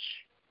which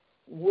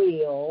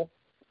will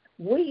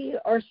we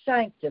are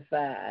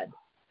sanctified.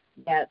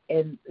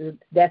 And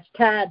that's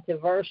tied to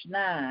verse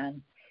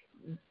 9,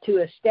 to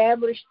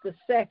establish the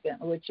second,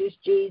 which is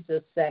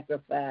Jesus'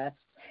 sacrifice.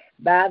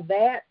 By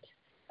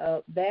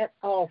that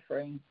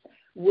offering,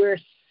 we're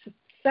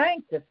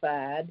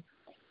sanctified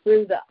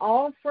through the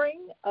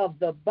offering of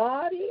the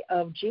body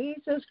of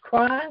Jesus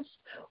Christ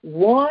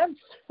once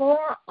for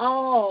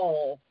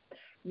all.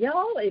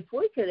 Y'all, if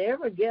we could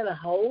ever get a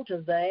hold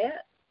of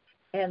that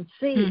and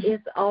see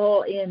it's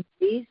all in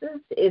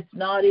Jesus, it's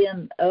not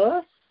in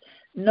us,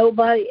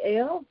 nobody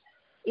else.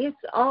 It's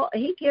all,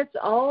 he gets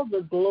all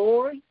the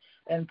glory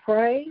and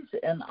praise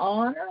and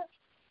honor.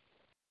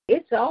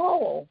 It's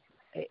all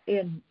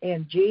in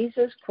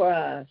Jesus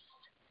Christ.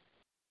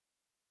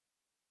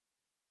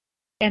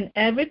 And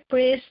every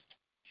priest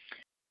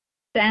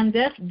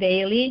standeth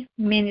daily,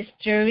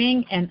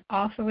 ministering and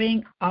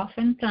offering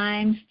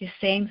oftentimes the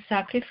same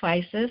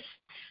sacrifices,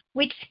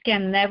 which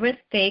can never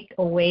take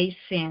away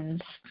sins.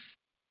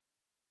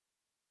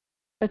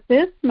 But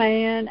this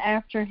man,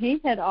 after he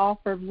had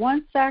offered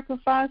one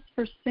sacrifice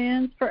for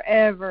sins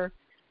forever,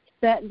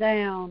 sat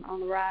down on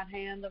the right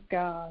hand of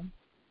God.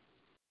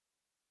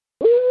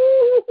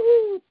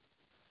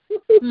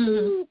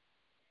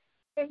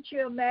 Can't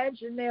you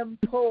imagine them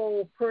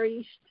poor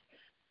priests?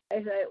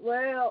 They say,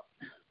 well,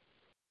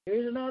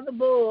 here's another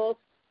bull.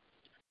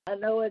 I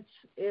know it's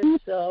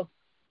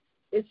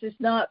just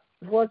not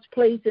what's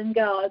pleasing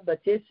God,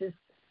 but this is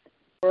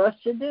for us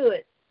to do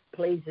it.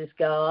 Pleases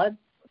God.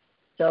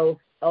 So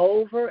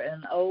over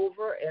and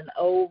over and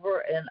over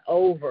and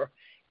over.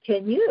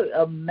 Can you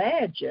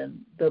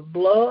imagine the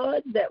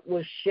blood that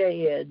was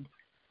shed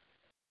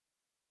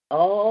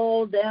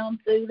all down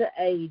through the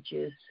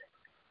ages?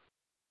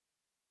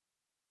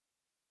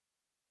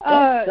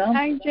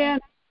 Hey, Jen,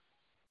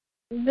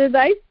 do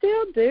they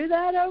still do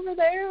that over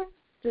there?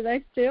 Do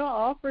they still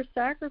offer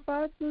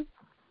sacrifices?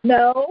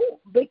 No,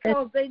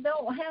 because they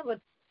don't have a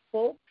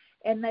temple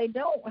and they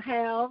don't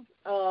have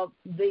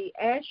the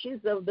ashes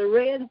of the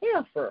red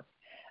heifer.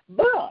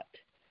 But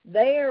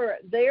they're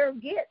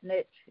getting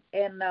it,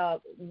 and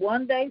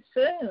one day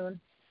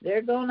soon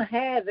they're going to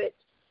have it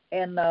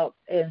and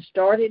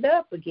start it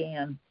up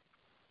again.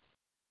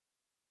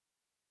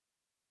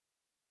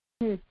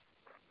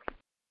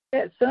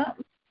 That's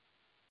something.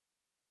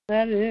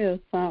 That is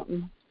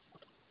something.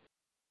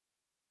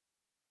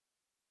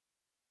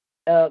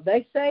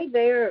 They say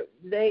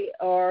they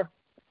are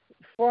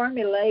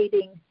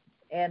formulating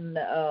and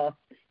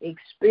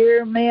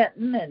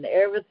experimenting and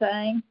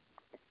everything,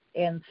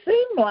 and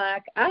seemed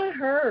like I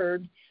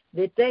heard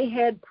that they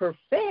had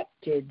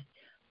perfected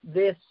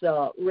this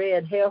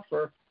red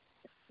heifer,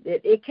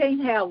 that it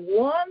can't have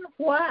one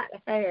white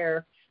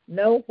hair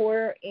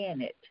nowhere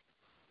in it,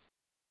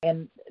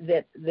 and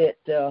that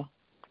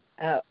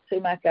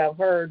seemed like I've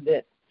heard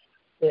that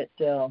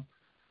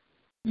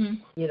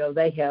you know,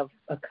 they have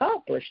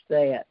accomplished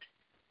that.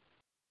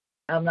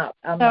 I'm not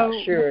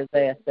sure of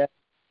that.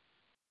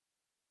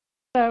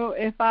 So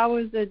if I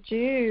was a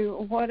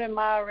Jew, what am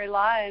I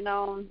relying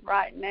on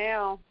right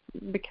now?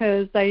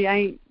 Because they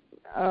ain't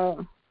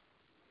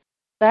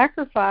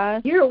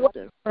sacrificed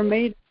for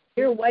me.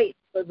 You're waiting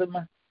for the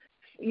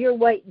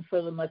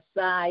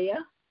Messiah.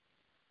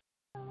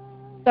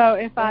 So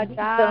if I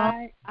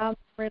die, I'm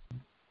relying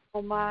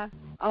on my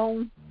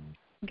own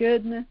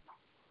goodness.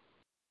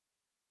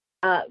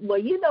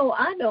 Well,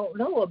 I don't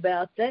know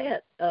about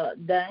that,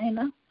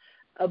 Dana,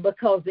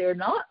 because they're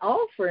not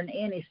offering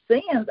any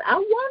sins. I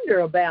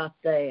wonder about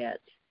that.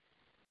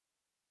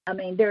 I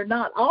mean, they're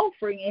not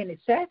offering any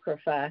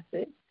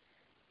sacrifices.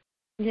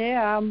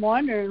 Yeah, I'm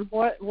wondering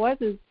what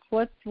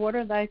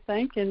are they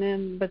thinking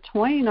in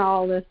between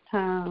all this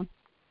time?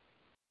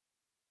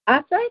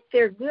 I think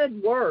they're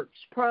good works,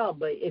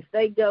 probably, if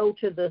they go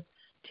to the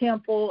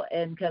temple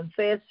and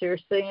confess their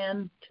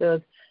sin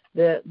to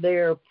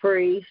their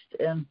priest,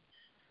 and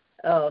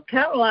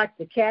kind of like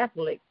the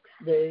Catholics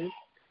do.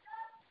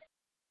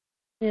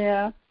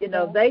 Yeah.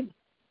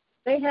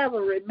 They have a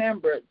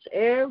remembrance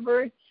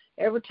every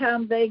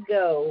time they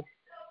go,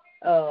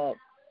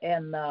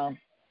 and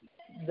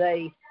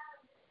they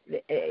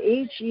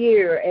each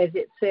year, as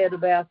it said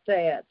about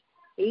that,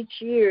 each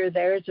year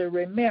there's a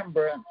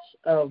remembrance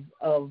of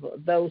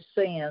those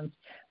sins,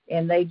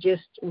 and they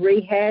just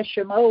rehash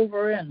them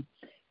over, and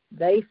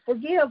they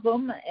forgive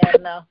them,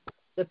 and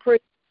the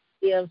priest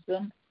gives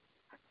them,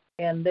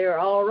 and they're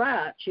all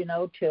right,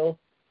 till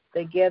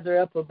they gather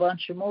up a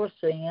bunch of more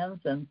sins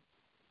and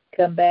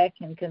come back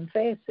and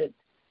confess it,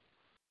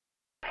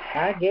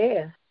 I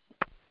guess.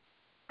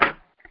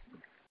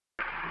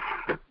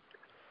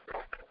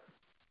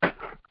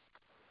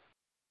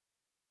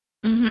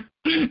 Mm-hmm.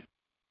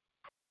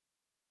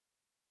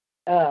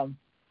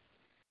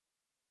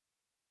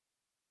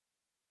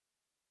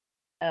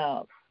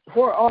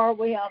 Where are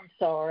we? I'm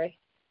sorry.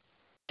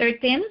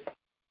 13.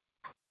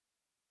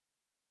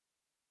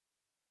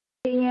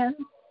 10.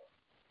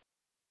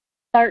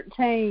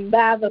 13.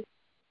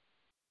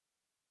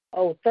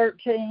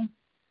 13.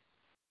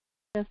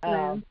 Yes,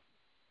 ma'am.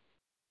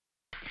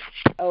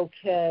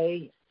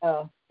 Okay.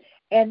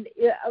 And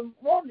I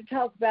want to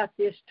talk about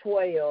this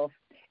 12.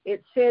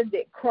 It said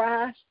that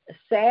Christ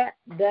sat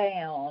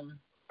down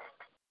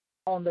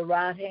on the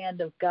right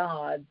hand of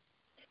God.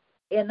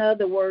 In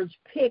other words,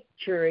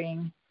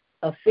 picturing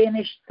a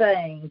finished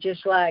thing,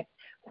 just like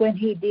when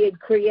he did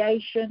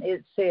creation,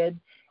 it said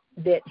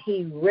that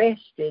he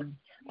rested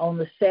on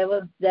the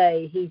seventh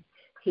day. He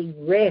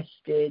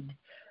rested,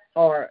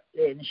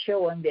 in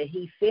showing that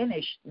he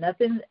finished.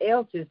 Nothing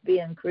else is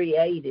being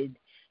created.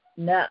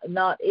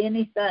 Not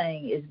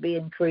anything is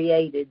being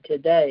created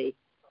today.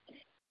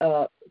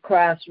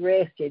 Christ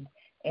rested.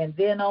 And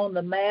then on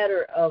the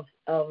matter of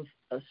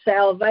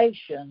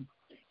salvation,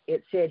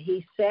 it said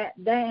he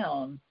sat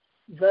down,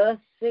 thus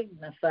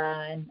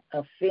signifying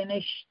a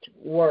finished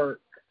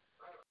work.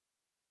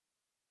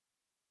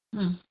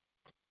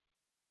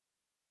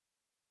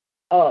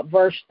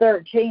 Verse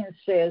 13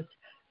 says,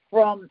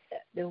 from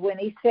when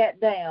he sat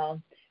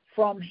down,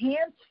 from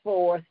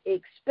henceforth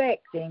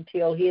expecting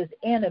till his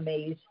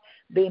enemies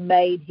be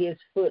made his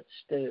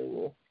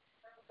footstool.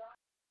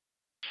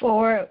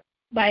 For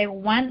by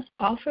one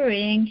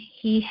offering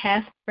he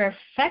hath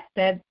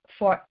perfected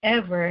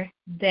forever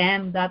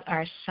them that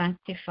are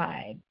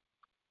sanctified.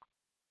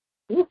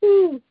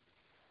 Woohoo!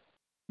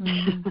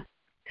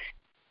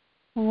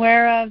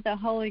 Whereof the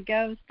Holy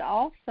Ghost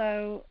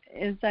also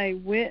is a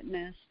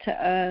witness to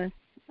us,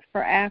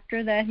 for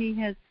after that he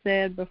has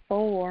said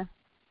before.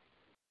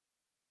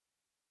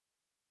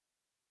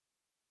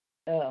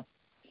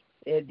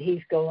 And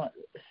he's going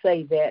to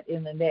say that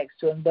in the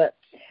next one. But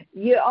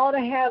you ought to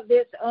have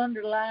this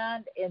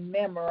underlined and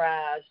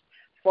memorized.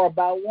 For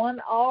by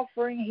one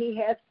offering he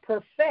hath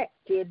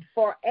perfected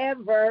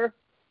forever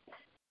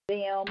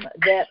them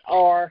that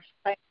are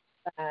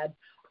sanctified,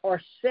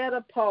 or set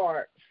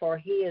apart for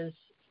his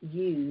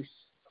use.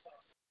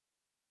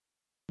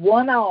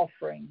 One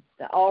offering,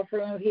 the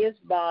offering of his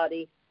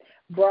body,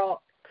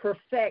 brought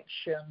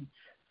perfection,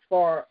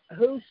 for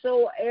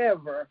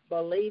whosoever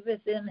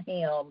believeth in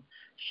him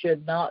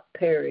should not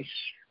perish,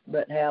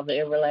 but have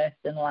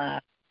everlasting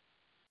life.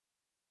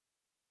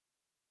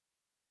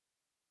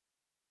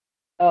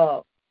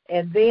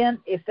 And then,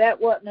 if that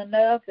wasn't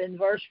enough, in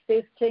verse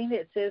 15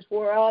 it says,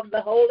 whereof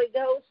the Holy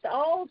Ghost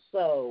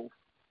also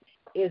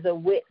is a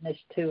witness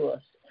to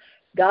us.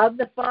 God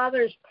the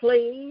Father is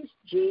pleased.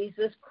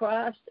 Jesus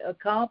Christ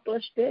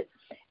accomplished it.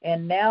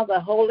 And now the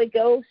Holy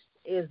Ghost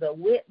is a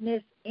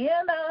witness in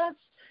us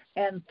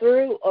and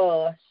through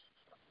us.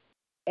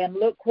 And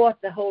look what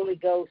the Holy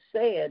Ghost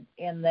said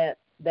in that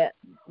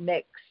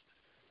next,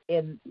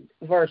 in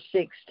verse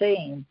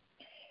 16.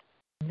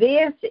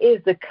 This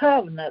is the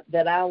covenant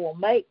that I will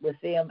make with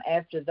them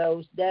after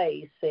those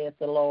days, saith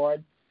the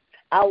Lord.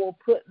 I will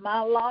put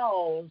my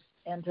laws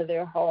into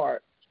their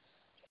hearts,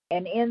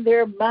 and in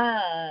their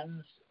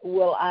minds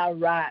will I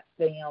write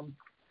them.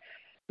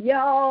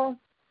 Y'all,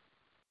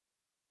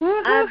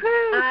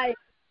 I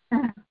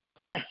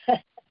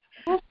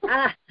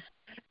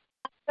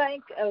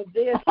think of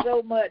this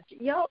so much.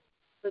 Y'all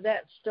remember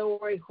that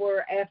story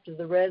where after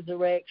the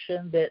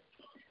resurrection that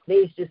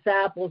these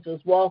disciples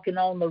was walking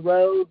on the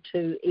road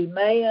to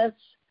Emmaus,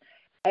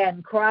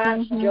 and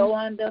Christ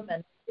joined them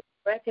and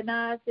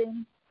recognized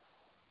him?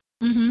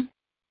 Mm-hmm.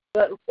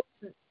 But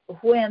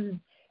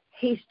when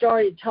he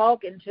started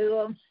talking to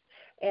them,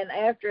 and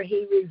after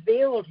he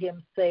revealed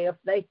himself,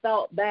 they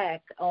thought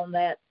back on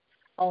that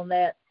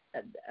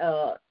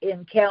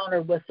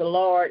encounter with the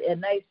Lord,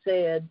 and they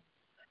said,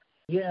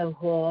 you know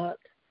what?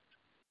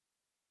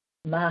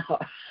 My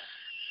heart,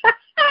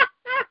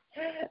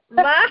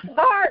 my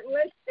heart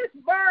was just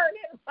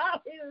burning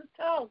while he was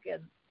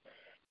talking.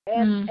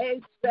 And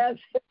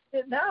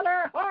did not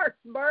our hearts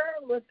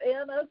burn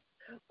within us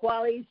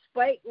while he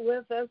spake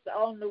with us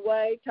on the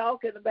way,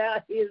 talking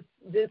about his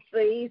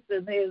decease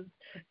and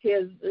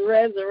his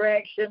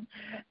resurrection?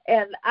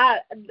 And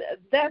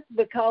that's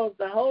because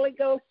the Holy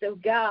Ghost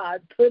of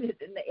God put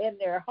it in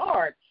their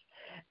hearts.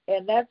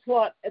 And that's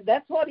what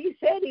he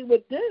said he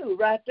would do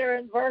right there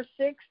in verse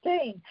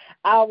 16.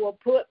 I will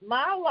put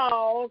my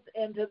laws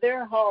into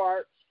their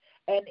hearts,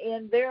 and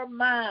in their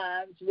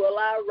minds will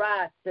I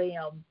write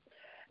them.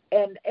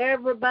 And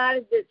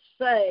everybody that's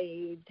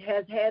saved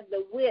has had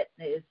the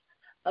witness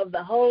of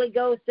the Holy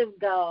Ghost of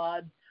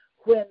God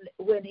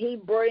when he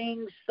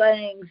brings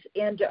things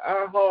into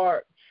our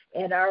heart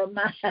and our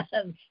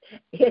minds.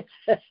 It's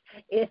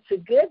a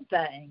good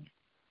thing.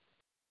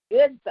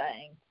 Good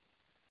thing.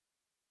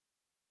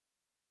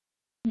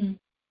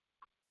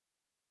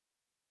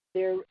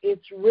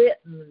 It's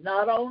written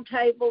not on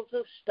tables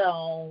of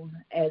stone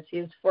as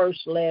his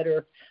first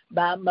letter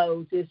by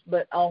Moses,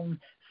 but on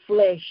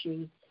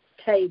fleshy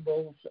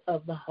tables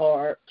of the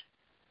heart.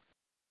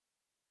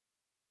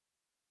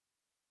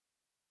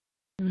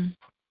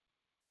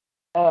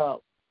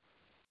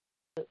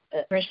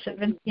 Verse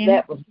 17.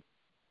 That was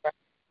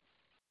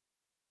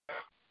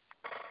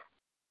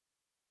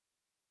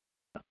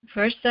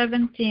Verse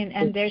 17,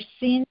 and their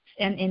sins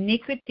and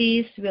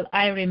iniquities will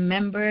I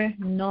remember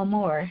no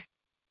more.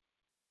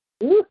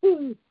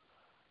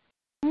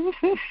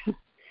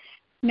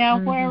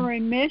 Now, where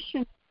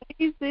remission of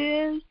these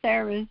is,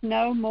 there is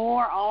no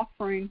more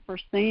offering for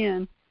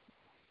sin.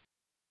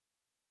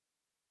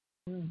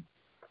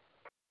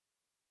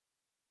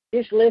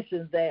 Just listen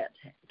to that.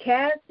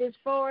 Cast as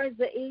far as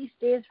the east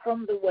is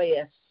from the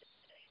west,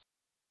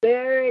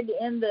 buried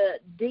in the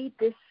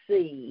deepest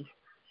sea,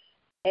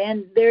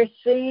 and their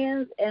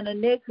sins and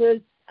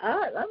iniquities,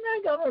 I'm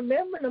not going to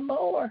remember no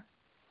more.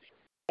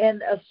 In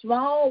a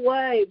small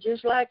way,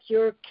 just like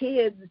your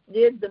kids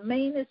did the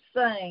meanest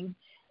thing,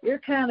 you're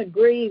kind of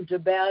grieved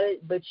about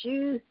it, but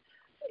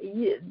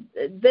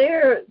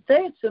they're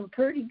some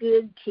pretty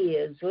good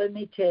kids, let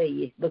me tell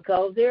you,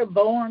 because they're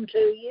born to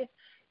you.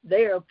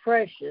 They are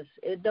precious.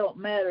 It don't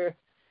matter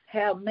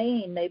how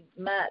mean they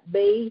might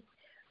be.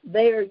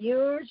 They are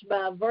yours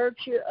by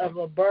virtue of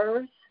a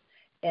birth,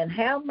 and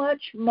how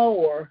much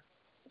more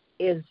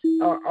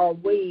are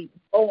we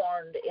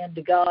born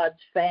into God's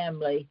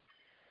family?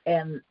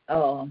 And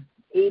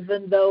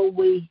even though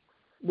we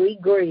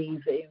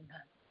grieve him,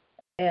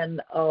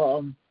 and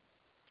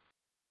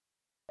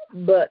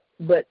but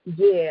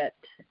yet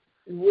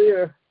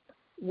we're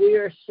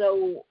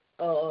so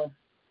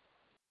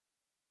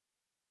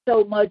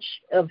much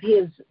of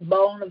his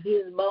bone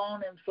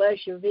and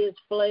flesh of his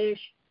flesh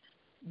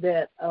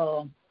that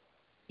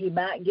he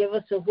might give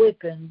us a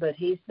whipping, but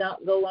he's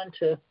not going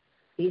to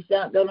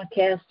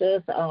cast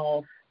us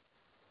off.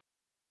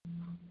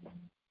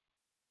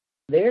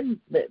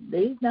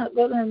 He's not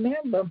going to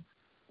remember.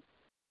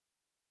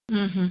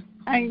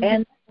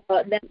 And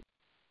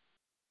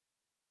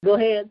go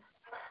ahead.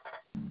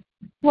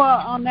 Well,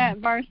 on that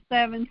verse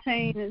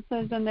 17, it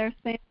says, "In their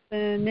sins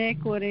and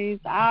iniquities,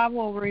 I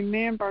will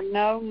remember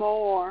no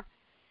more."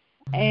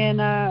 And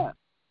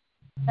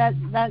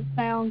that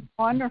sounds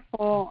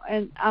wonderful.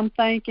 And I'm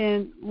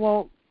thinking,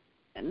 well,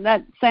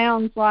 that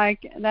sounds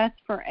like that's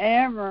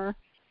forever.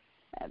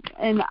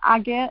 And I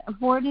get,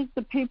 where does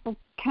the people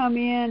come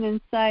in and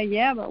say,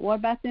 yeah, but what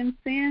about them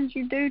sins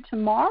you do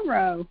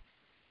tomorrow?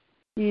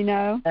 You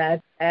know?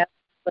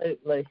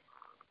 Absolutely.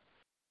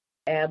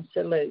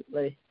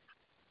 Absolutely.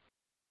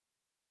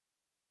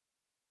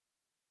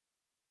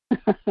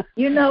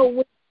 You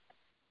know,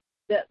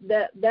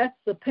 that's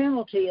the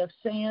penalty of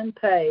sin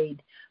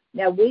paid.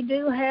 Now, we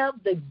do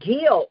have the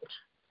guilt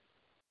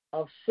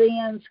of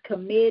sins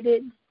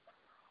committed.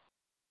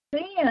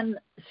 Sin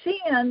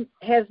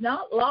has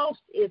not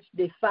lost its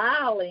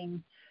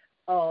defiling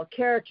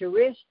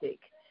characteristic.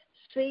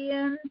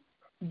 Sin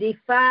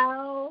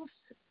defiles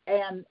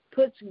and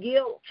puts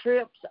guilt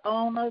trips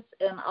on us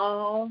and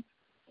all,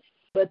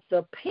 but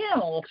the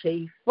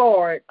penalty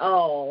for it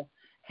all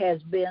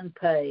has been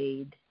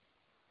paid.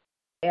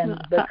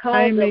 And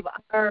because of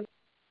our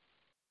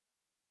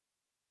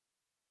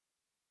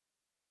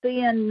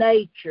sin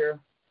nature,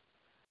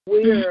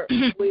 we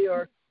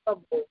are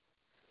troubled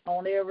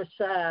on every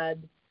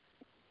side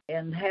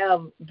and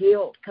have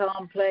guilt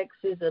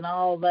complexes and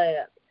all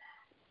that.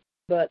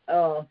 But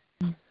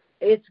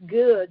it's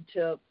good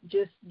to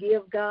just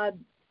give God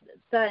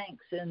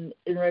thanks and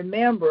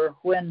remember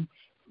when,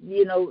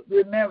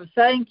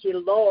 thank you,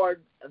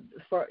 Lord,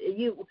 for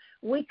you.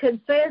 We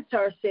confess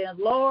our sins.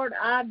 Lord,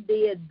 I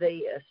did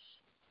this,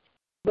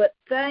 but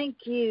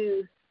thank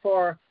you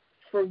for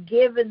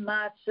forgiving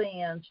my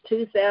sins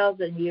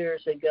 2,000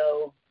 years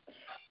ago.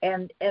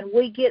 And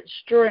we get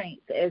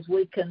strength as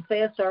we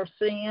confess our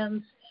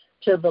sins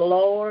to the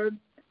Lord,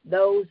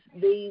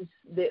 these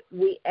that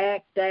we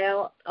act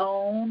out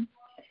on,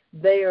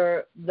 they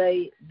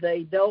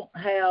don't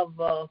have.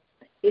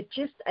 It's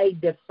just a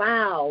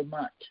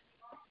defilement.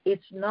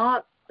 It's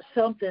not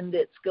something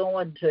that's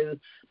going to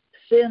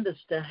send us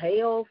to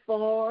hell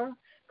for,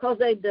 because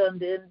they've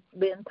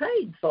been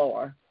paid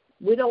for.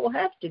 We don't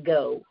have to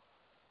go.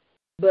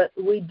 But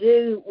we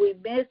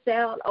miss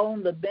out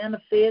on the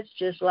benefits,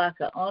 just like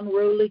an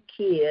unruly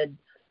kid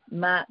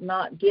might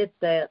not get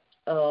that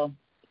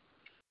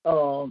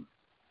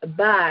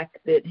back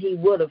that he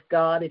would have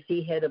got if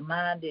he had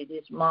minded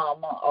his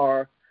mama,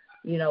 or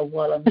you know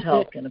what I'm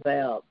talking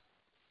about.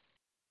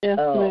 Yes,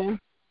 ma'am.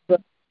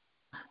 But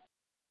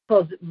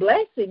because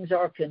blessings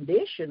are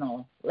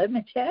conditional, let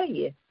me tell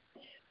you.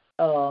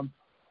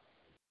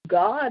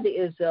 God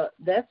is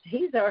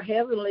He's our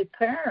heavenly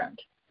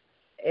parent,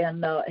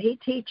 and He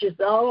teaches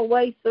all the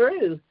way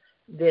through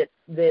that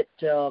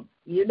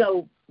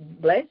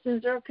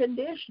blessings are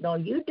conditional.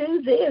 You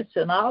do this,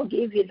 and I'll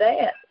give you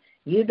that.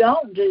 You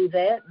don't do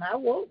that, and I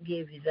won't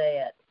give you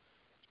that.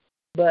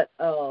 But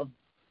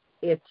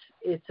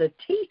it's a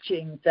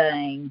teaching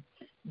thing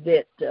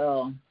that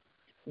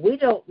we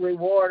don't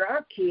reward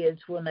our kids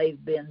when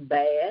they've been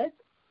bad,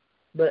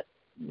 but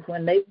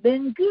when they've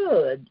been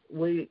good,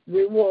 we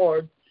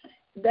reward.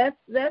 That's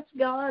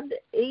God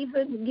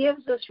even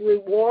gives us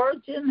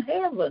rewards in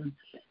heaven.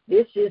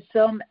 This is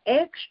some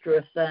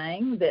extra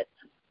thing that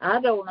I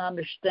don't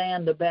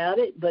understand about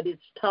it, but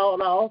it's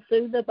taught all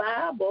through the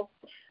Bible,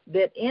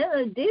 that in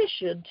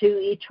addition to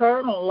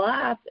eternal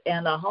life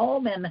and a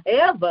home in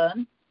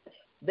heaven,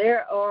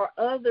 there are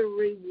other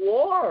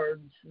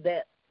rewards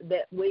that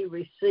we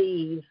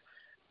receive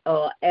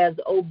as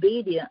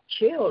obedient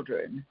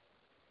children.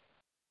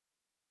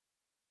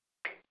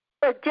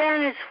 But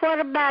Janice, what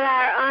about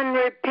our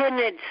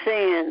unrepented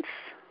sins?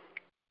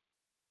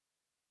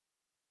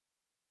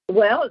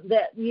 Well,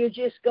 that you're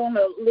just going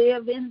to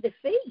live in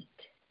defeat,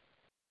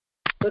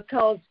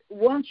 because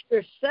once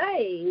you're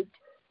saved,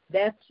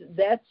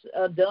 that's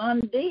a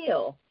done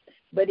deal.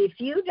 But if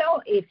you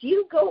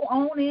go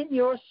on in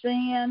your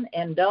sin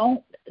and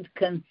don't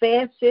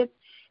confess it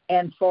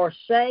and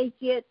forsake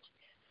it,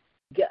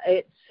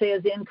 it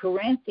says in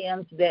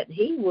Corinthians that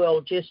He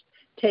will just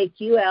take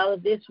you out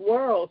of this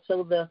world,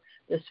 so the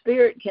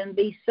spirit can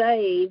be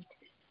saved,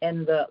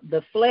 and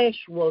the flesh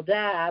will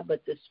die,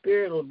 but the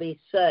spirit will be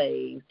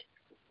saved.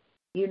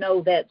 You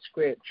know that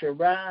scripture,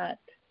 right?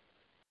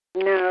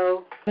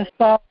 No. The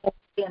soul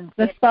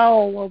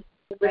will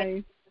be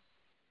saved.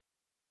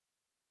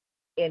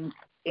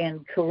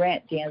 In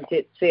Corinthians,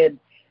 it said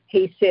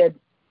he said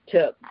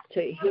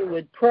he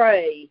would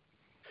pray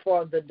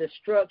for the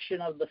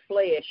destruction of the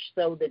flesh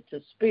so that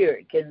the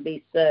spirit can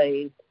be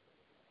saved.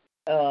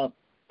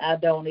 I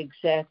don't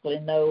exactly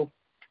know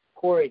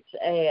where it's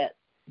at,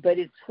 but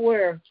it's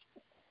where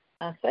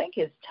I think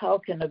it's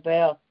talking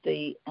about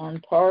the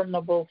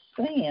unpardonable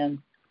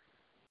sin.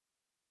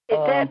 Is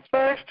that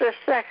 1st or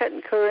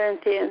 2nd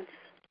Corinthians?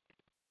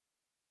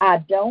 I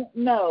don't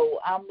know.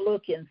 I'm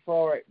looking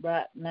for it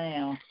right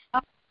now.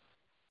 I'm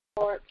looking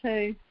for it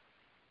too.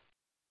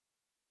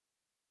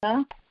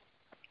 Huh?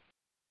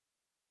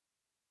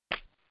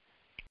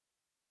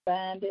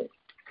 Find it.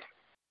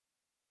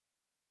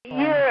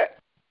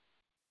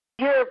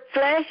 Your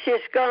flesh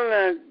is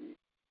going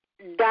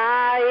to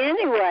die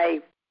anyway,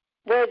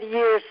 whether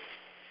you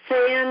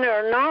sin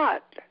or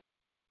not.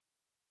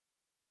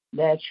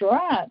 That's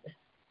right.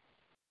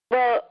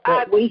 Well,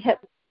 I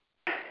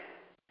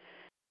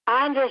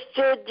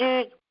understood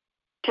you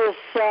to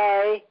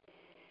say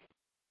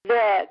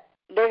that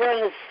they're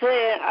going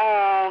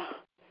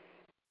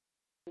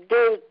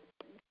to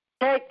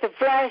take the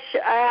flesh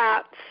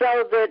out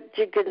so that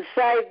you can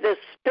save the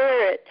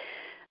spirit.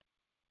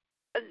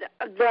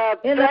 The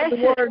flesh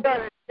is going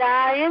to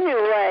die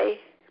anyway,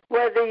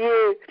 whether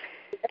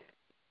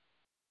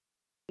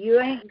you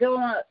ain't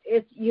gonna.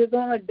 You're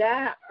gonna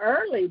die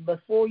early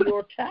before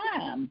your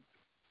time.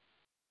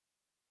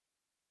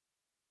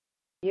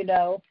 You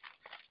know.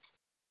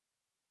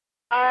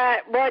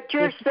 What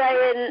you're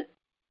saying,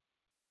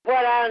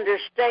 what I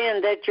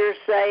understand that you're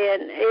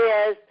saying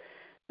is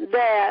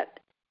that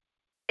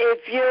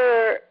if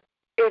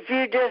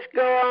you just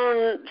go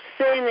on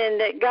sinning,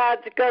 that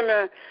God's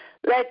gonna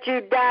let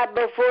you die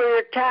before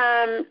your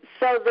time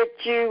so that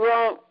you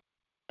won't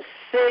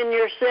send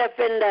yourself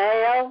into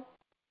hell?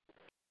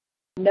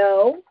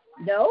 No,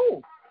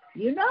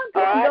 you're not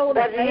going to go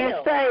to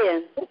hell.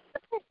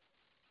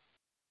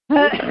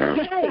 What are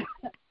you saying?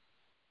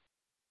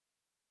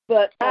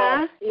 But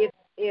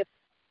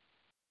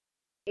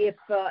if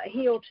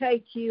He'll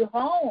take you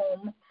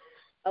home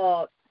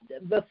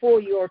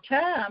before your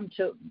time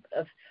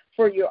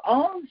for your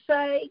own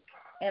sake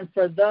and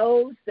for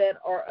those that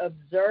are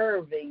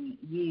observing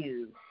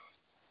you.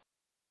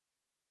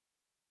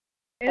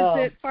 Is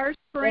it 1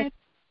 Corinthians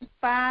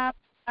 5?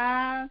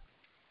 I'm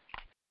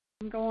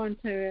going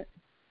to it.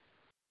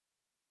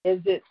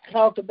 Is it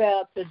talk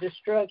about the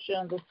destruction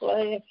of the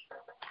flesh?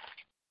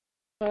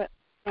 But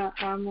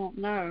I won't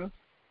know.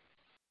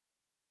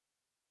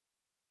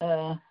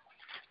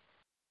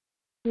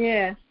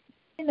 Yes.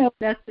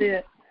 That's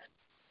it.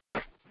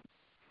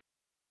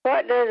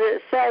 What does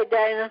it say,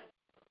 Dana?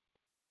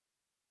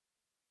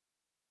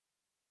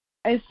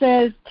 It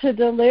says, to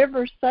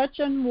deliver such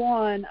an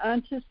one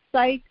unto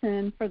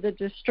Satan for the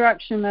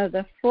destruction of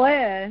the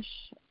flesh,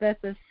 that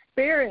the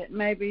spirit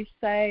may be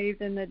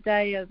saved in the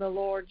day of the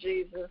Lord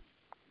Jesus.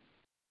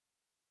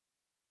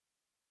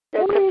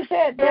 What is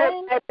that,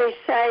 Dana? May be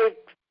saved.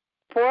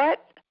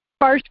 What?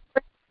 1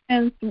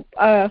 Corinthians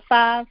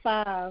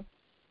 5:5.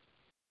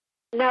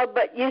 No,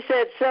 but you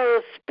said so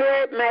the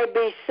spirit may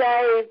be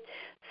saved.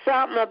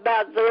 Something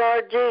about the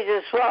Lord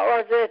Jesus. What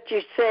was it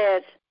you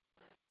said?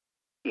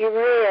 You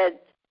read.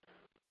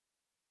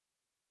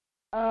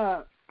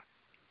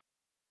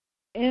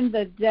 In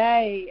the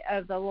day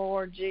of the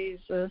Lord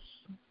Jesus.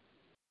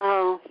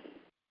 Oh.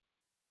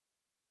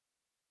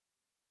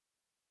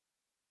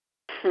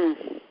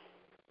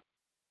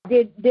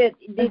 Did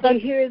you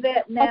hear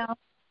that now?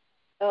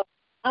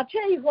 I'll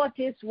tell you what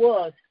this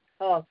was,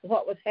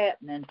 what was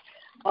happening.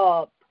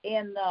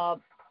 In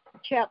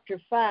chapter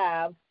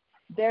 5,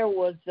 there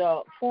was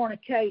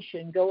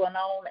fornication going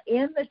on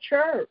in the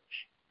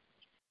church.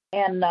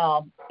 And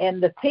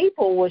the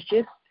people was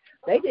just,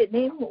 they didn't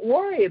even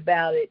worry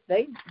about it.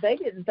 They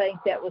didn't think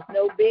that was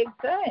no big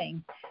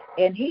thing.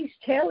 And he's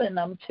telling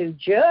them to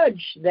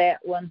judge that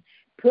one,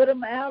 put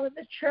them out of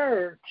the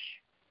church,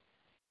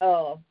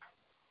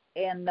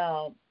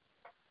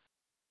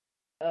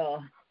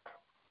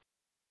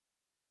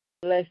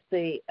 let's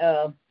see,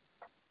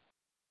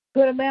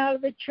 put them out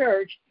of the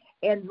church.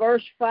 And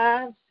verse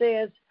 5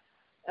 says,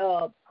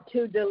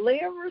 to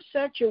deliver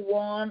such a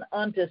one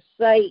unto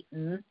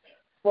Satan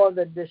for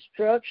the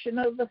destruction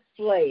of the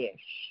flesh,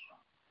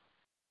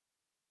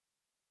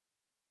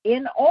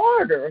 in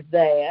order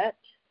that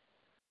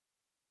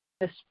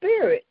the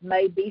spirit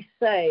may be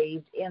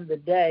saved in the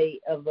day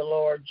of the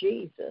Lord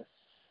Jesus.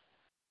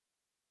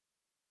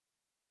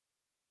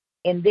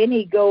 And then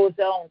he goes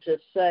on to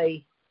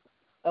say,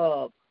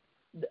 a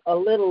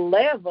little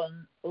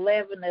leaven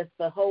leaveneth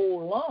the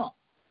whole lump.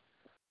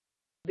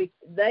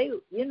 They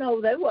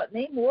wasn't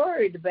even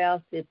worried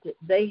about that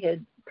they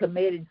had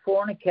committed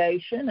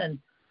fornication, and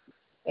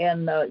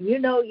you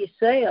know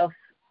yourself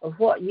of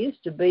what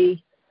used to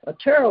be a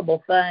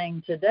terrible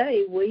thing.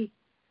 Today we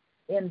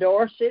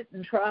endorse it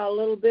and try a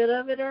little bit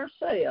of it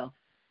ourselves.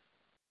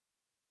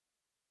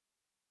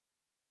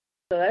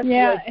 So that's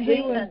what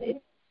sin.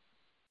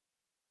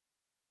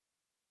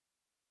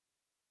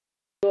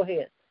 Go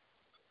ahead.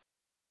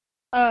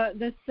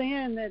 The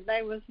sin that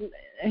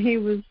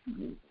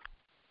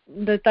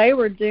they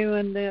were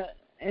doing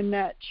in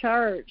that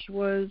church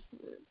was,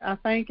 I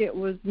think it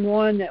was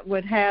one that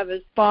would have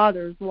his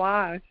father's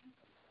wife.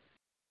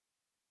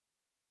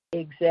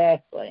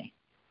 Exactly.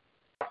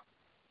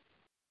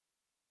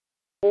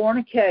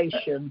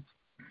 Fornication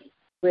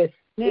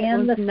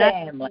within the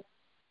family.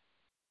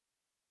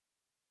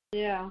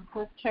 Yeah,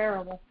 that's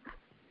terrible.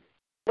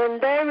 When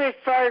they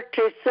refer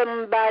to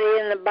somebody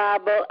in the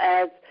Bible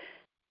as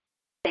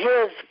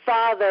his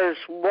father's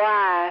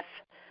wife,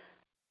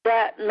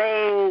 that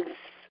means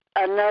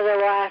another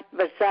wife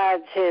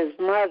besides his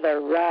mother,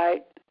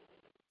 right?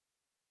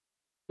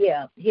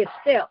 Yeah, his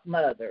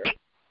stepmother.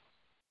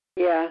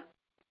 Yeah.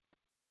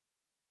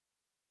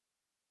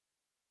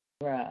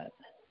 Right.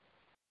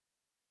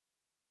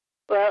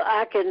 Well,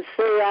 I can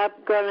see I'm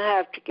going to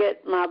have to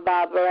get my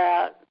Bible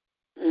out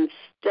and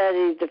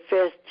study the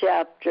 5th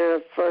chapter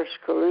of 1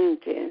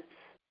 Corinthians.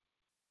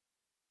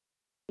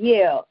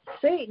 Yeah.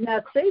 See,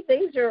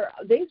 these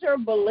are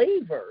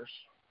believers,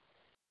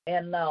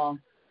 and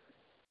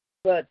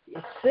but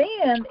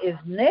sin is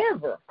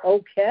never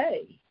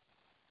okay.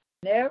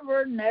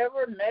 Never,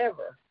 never,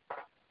 never.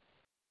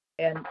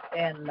 And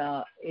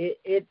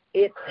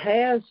it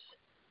has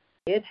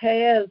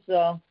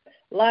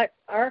like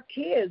our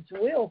kids,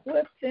 we'll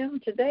whip them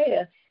to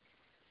death,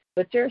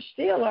 but they're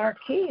still our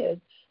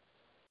kids.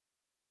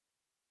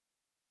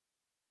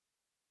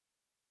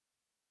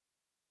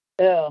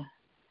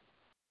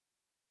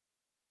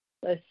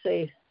 Let's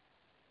see.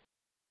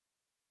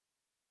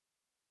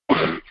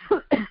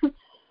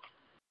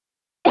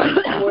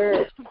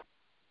 Where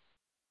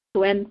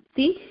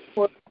 20?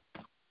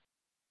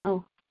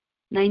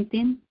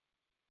 19.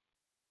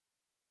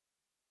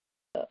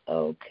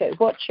 Okay,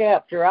 what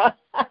chapter? I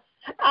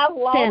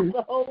lost 10.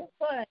 The whole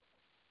thing.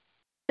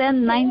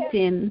 10,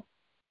 19.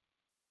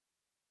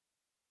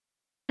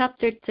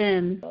 Chapter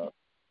 10.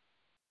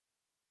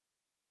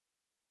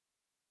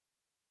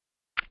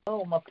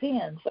 Oh, my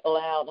pen fell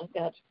out. I've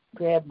got to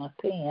grab my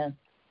pen.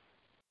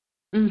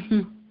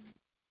 Mm-hmm.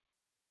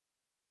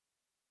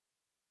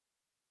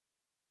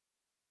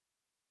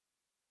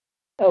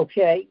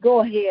 Okay, go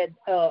ahead.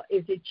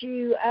 Is it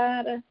you,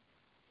 Ida?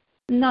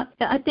 Not,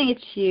 I think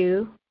it's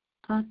you.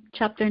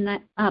 Chapter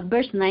 9,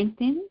 verse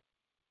 19.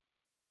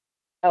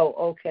 Oh,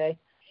 okay.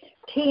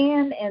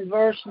 10 and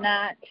verse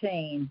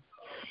 19.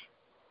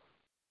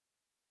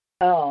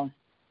 So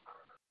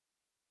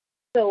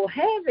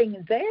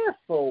having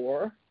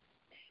therefore,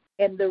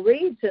 and the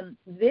reason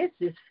this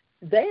is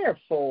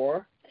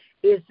therefore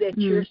is that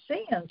your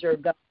sins are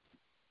gone.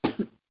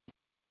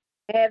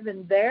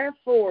 Having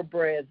therefore,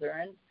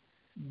 brethren,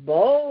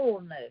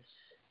 boldness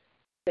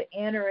to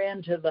enter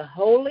into the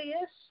holiest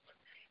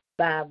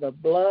by the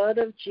blood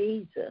of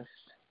Jesus.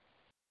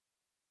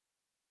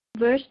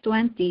 Verse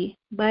 20,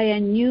 by a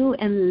new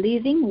and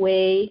living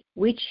way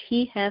which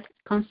he hath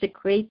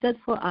consecrated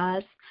for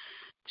us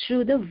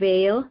through the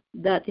veil,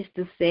 that is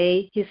to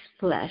say, his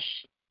flesh.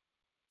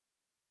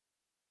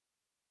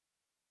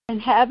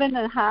 And having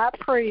a high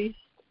priest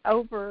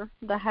over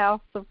the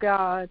house of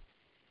God.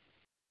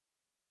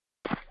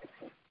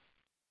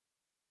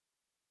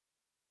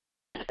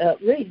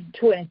 Read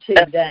 22,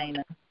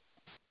 Dana.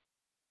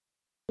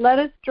 Let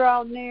us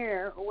draw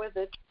near with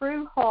a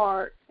true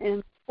heart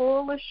in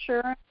full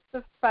assurance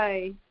of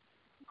faith,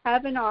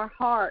 having our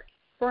hearts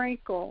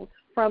sprinkled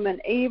from an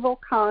evil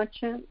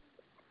conscience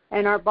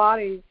and our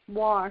bodies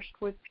washed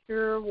with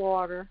pure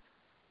water.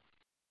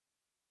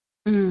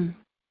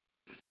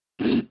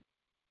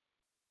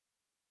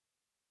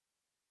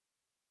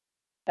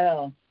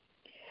 Oh,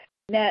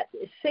 now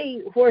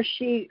see where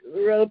she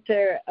wrote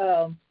there.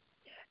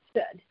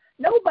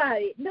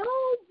 Nobody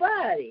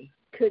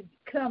could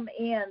come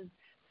in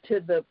to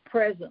the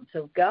presence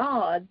of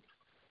God.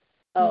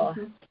 No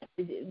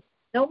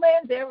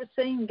man's ever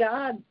seen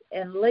God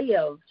and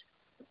lived.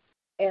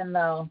 And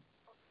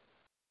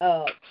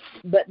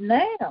but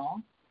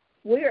now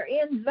we're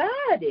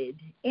invited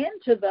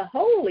into the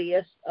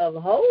holiest of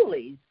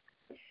holies.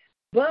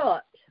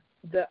 But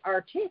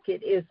our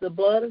ticket is the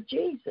blood of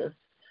Jesus.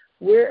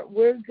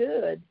 We're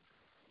good.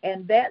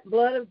 And that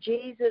blood of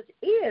Jesus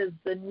is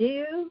the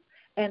new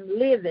and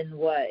living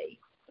way.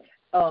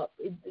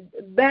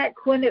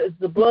 Back when it was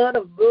the blood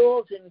of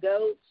bulls and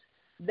goats,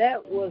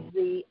 that was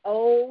the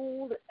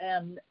old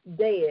and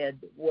dead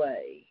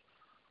way.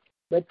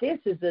 But this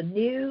is a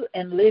new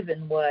and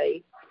living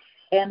way.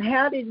 And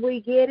how did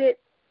we get it?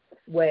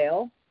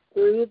 Well,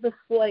 through the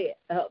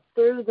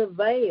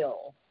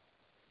veil.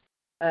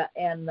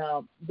 And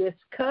this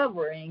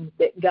covering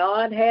that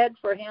God had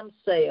for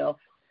himself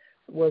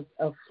was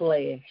of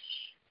flesh.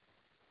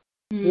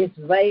 This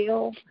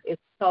veil is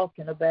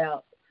talking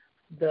about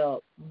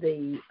the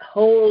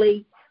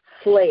holy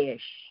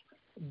flesh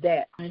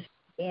that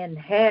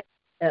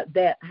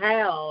that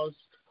housed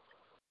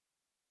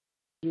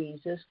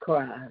Jesus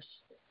Christ.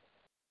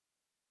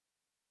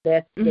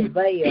 That's the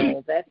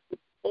veil. That's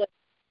what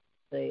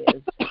the flesh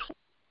says.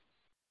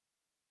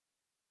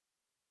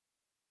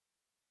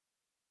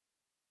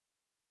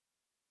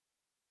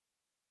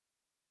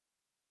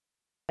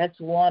 That's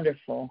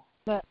wonderful.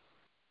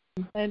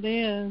 It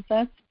is.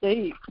 That's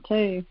deep,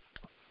 too.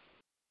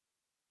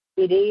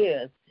 It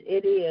is.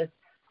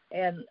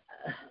 And,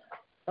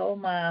 oh,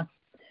 my,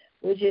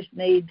 we just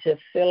need to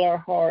fill our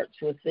hearts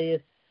with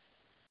this.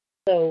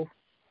 So,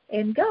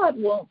 and God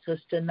wants us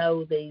to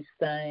know these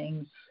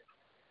things.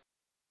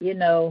 You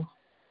know,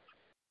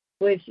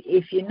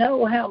 if you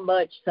know how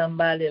much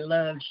somebody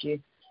loves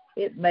you,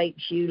 it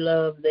makes you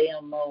love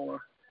them more.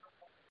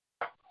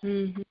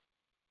 Mm-hmm.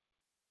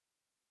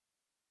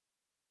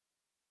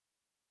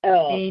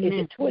 Is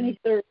it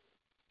 23rd?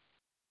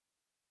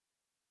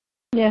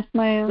 Yes,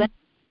 ma'am.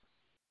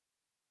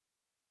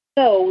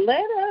 So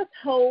let us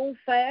hold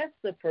fast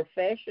the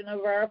profession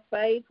of our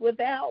faith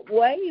without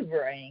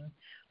wavering.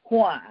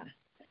 Why?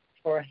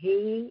 For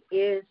he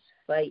is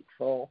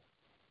faithful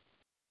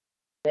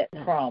that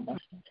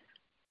promised.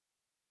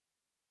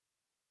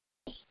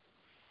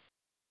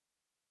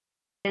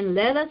 And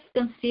let us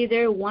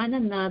consider one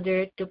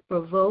another to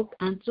provoke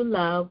unto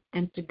love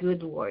and to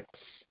good works.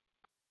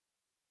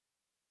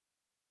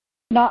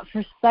 Not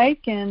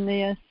forsaking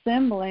the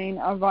assembling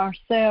of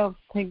ourselves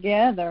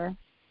together,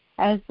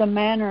 as the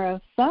manner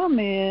of some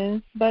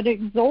is, but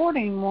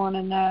exhorting one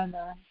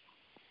another,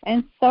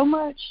 and so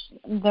much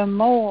the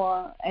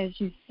more as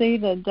you see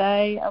the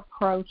day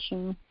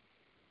approaching.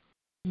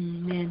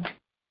 Amen.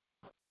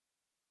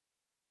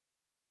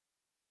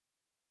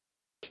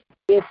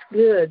 It's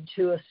good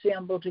to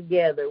assemble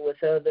together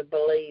with other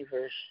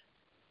believers.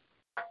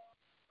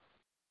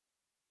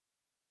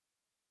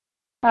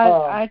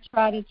 I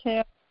try to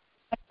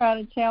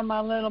tell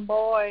my little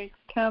boy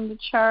to come to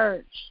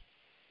church,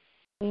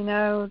 you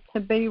know,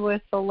 to be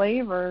with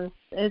believers.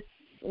 It's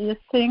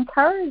to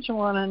encourage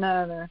one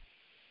another.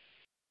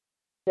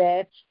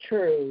 That's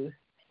true,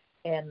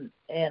 and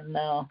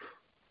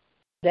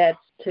that's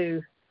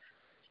to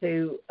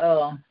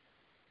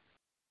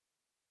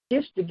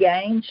just to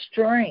gain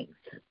strength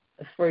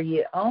for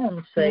your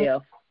own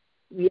self.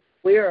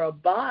 We're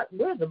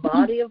the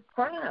body of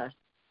Christ,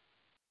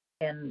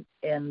 and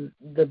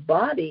the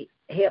body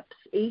helps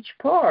each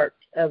part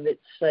of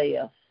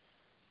itself.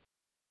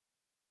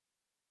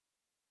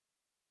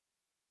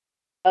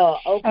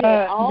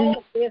 All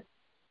of this.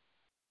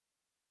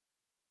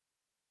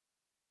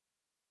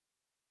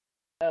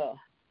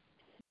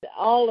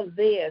 All of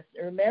this.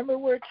 Remember,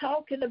 we're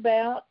talking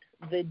about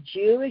the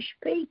Jewish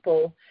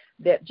people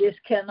that just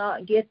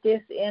cannot get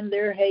this in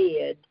their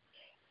head.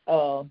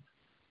 The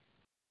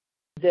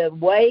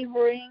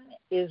wavering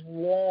is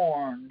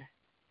warned.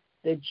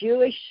 The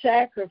Jewish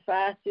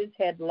sacrifices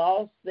had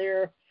lost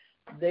their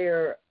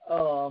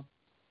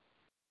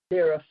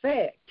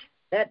effect.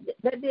 That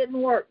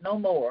didn't work no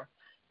more.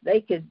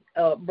 They could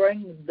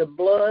bring the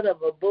blood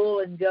of a bull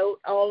and goat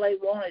all they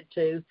wanted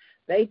to.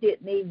 They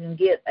didn't even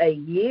get a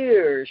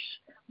year's,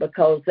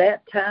 because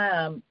that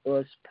time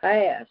was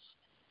past.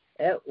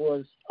 It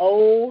was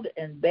old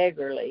and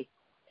beggarly.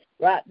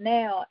 Right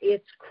now,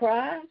 it's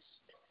Christ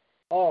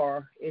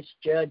or it's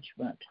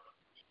judgment.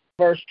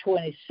 Verse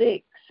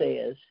 26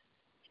 says,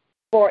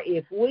 "For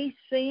if we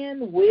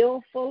sin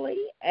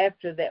willfully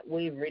after that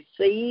we've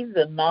received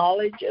the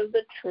knowledge of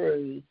the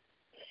truth,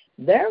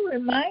 there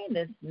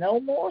remaineth no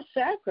more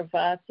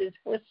sacrifices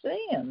for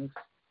sins."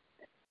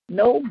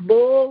 No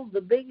bull,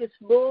 the biggest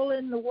bull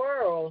in the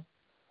world,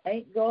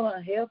 ain't going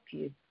to help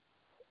you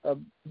a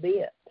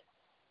bit.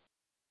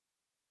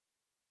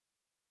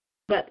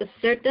 But a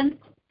certain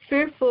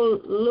fearful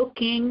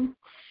looking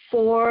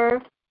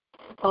for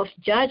of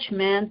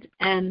judgment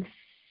and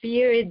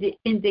fear the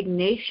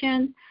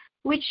indignation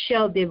which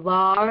shall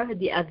devour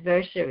the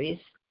adversaries.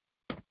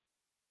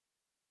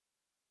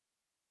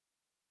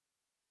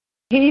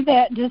 He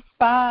that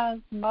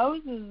despised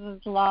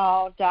Moses'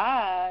 law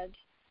died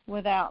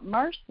without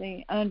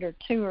mercy under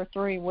 2 or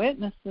 3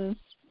 witnesses.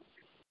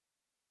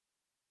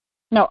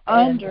 No,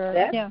 And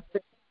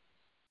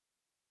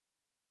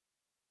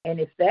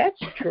if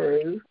that's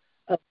true,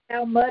 of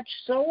how much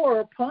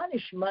sore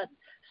punishment,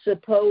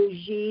 suppose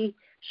ye,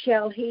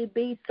 shall he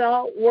be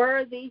thought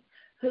worthy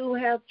who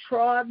hath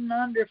trodden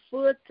under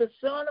foot the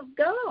Son of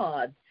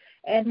God,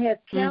 and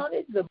hath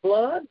counted the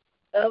blood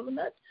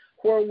covenant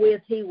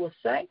wherewith he was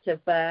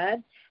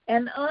sanctified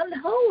an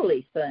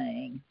unholy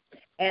thing,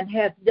 and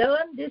hath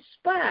done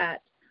despite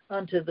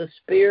unto the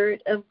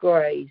Spirit of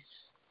grace.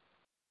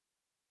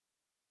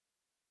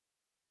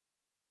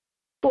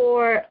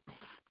 For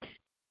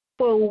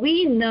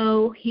we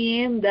know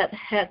him that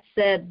hath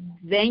said,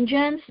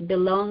 Vengeance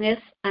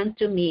belongeth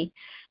unto me,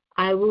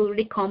 I will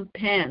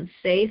recompense,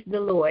 saith the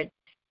Lord.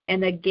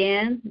 And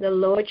again the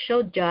Lord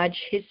shall judge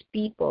his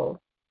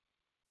people.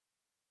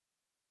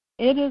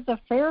 It is a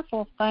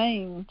fearful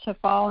thing to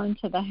fall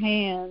into the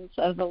hands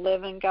of the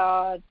living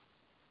God.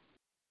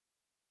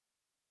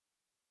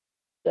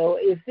 So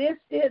if they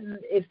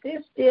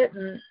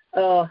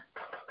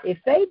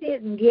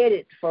didn't get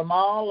it from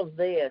all of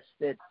this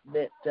that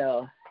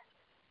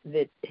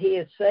he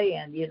is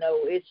saying,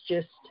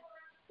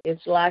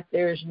 it's like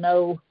there's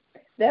no.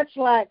 That's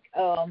like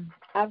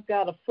I've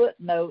got a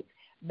footnote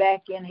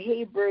back in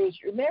Hebrews.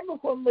 Remember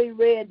when we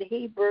read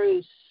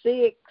Hebrews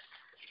 6?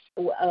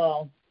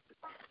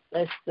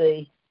 Let's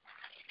see.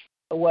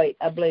 Wait,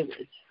 I believe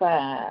it's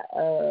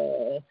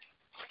 5.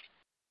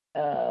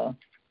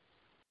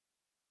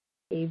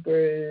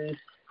 Hebrews.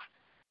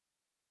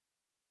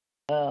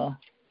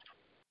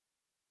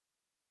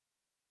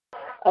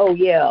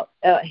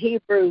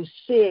 Hebrews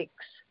 6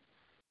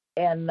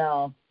 and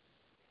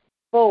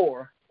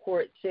 4,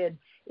 where it said,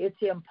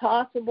 "It's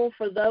impossible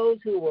for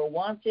those who were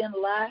once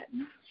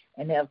enlightened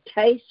and have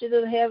tasted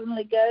of the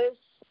heavenly ghost,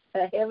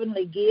 a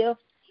heavenly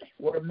gift,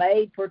 were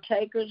made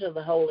partakers of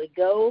the Holy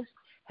Ghost,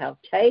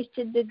 have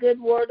tasted the good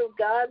word of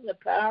God and the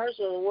powers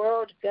of the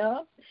world to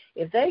come,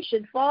 if they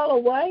should fall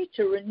away,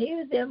 to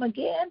renew them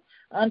again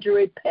unto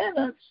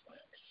repentance,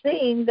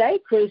 seeing they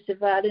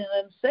crucified in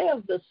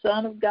themselves the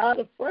Son of God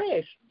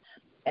afresh,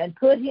 and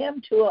put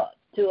him to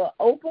an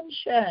open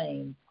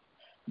shame."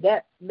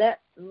 That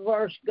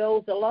verse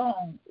goes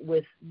along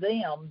with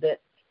them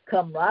that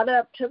come right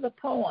up to the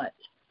point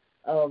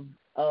of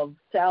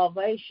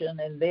salvation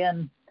and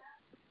then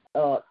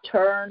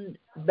turn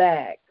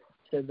back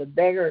to the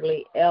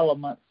beggarly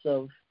elements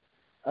of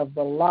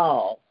the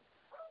law.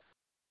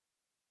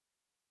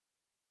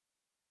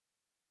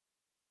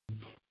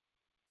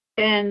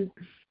 And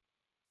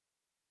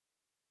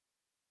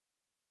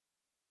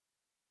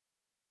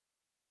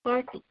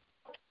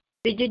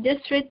did you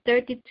just read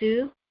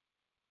 32?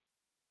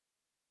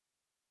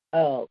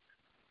 Oh,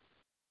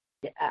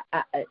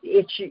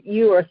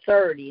 you are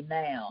 30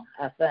 now,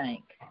 I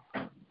think.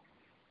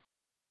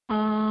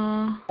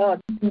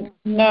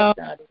 No.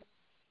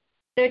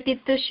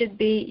 32 should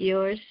be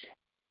yours.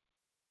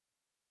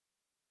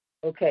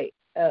 Okay.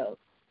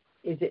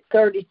 Is it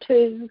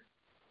 32?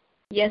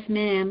 Yes,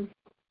 ma'am.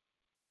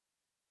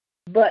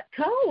 "But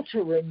call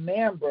to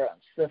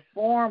remembrance the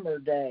former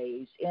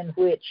days in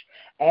which,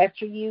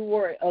 after you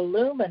were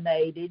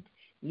illuminated,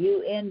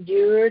 you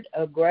endured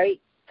a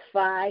great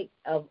fight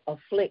of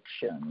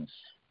afflictions.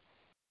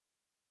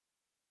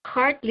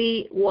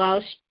 Partly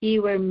whilst ye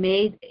were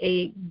made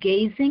a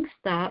gazing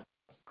stock,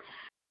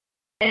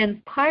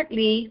 and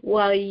partly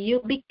while you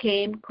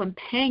became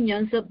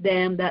companions of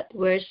them that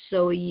were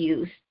so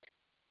used."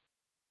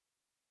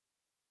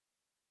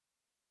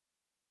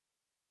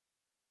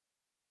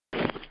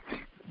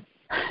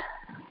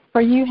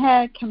 "For you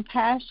had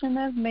compassion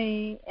of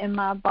me in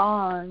my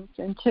bonds,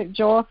 and took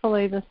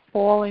joyfully the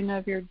spoiling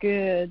of your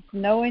goods,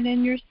 knowing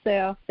in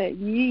yourself that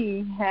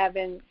ye have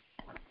in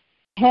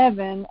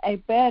heaven a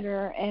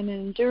better and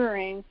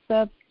enduring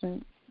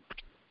substance."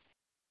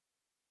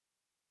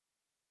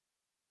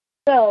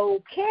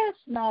 So cast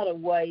not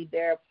away,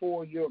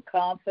 therefore, your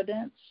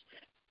confidence,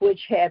 which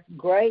hath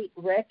great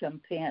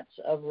recompense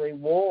of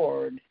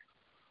reward.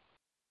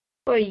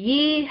 For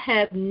ye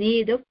have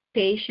need of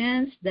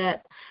patience,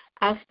 that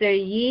after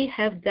ye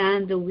have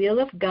done the will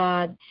of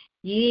God,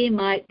 ye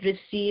might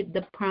receive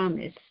the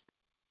promise.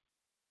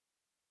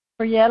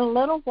 For yet a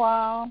little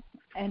while,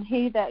 and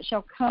he that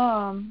shall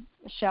come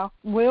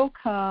will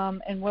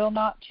come and will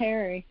not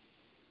tarry.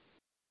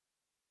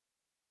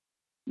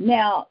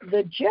 Now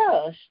the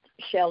just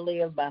shall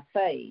live by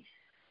faith.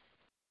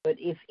 But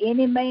if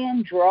any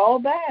man draw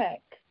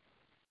back,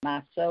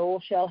 my soul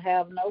shall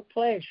have no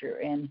pleasure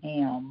in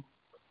him.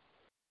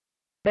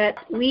 But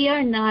we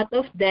are not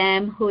of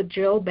them who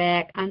draw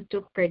back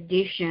unto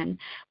perdition,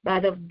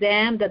 but of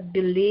them that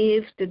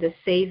believe to the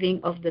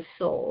saving of the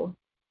soul.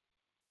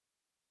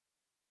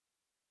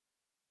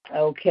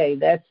 Okay,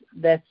 that's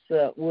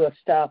we'll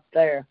stop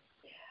there.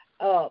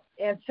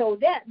 And so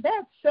that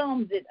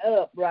sums it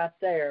up right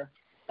there.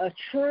 A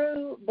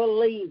true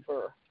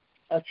believer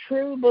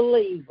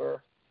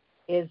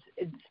is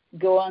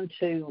going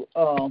to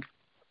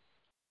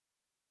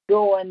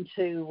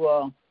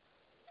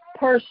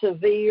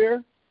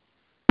persevere.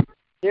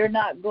 They're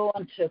not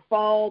going to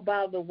fall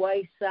by the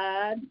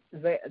wayside.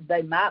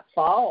 They might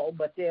fall,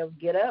 but they'll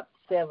get up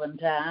 7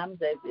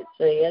 times, as it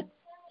said.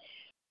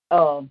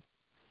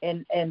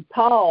 And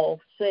Paul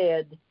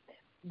said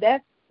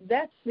that's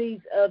these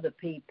other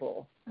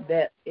people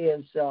that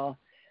is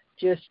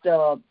just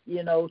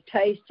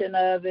tasting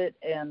of it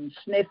and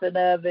sniffing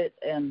of it,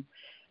 and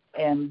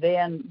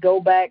then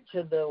go back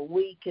to the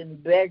weak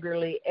and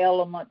beggarly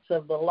elements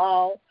of the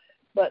law.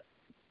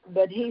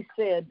 But he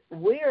said,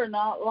 we are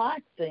not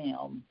like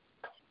them.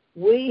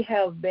 We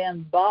have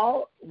been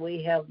bought.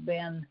 We have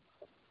been,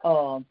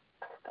 our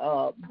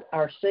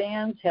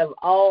sins have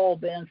all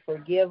been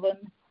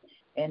forgiven.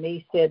 And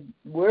he said,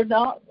 we're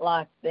not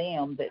like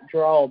them that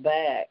draw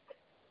back.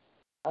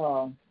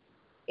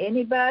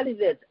 Anybody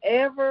that's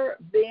ever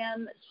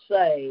been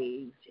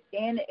saved,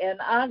 and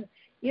I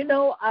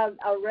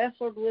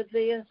wrestled with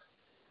this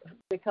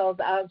because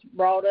I was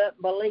brought up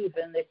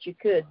believing that you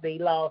could be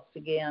lost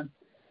again.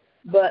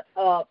 But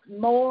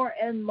more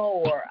and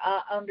more,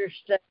 I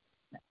understand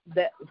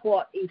that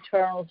what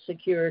eternal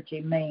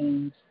security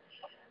means.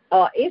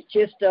 It's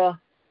just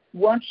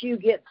once you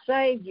get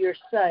saved, you're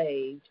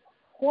saved.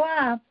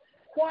 Why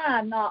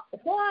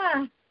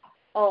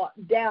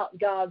doubt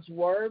God's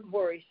word,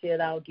 where He said,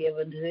 "I'll give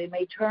unto them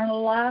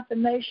eternal life,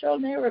 and they shall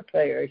never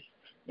perish.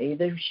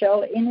 Neither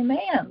shall any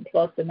man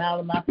pluck them out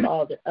of my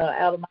Father,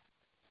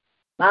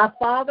 my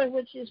Father,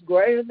 which is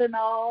greater than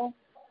all."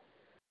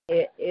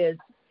 It is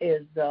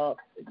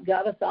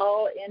got us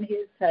all in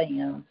His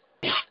hands.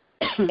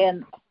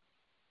 And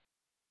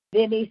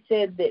then He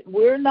said that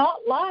we're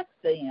not like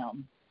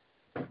them.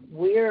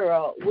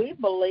 We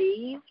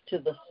believe to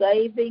the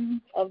saving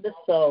of the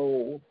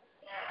soul.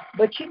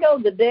 But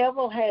the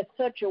devil has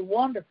such a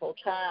wonderful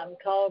time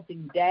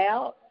causing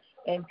doubt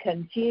and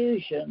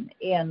confusion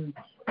in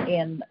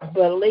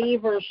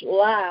believers'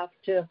 life.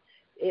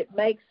 It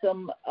makes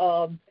them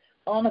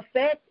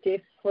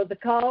ineffective for the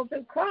cause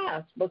of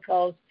Christ,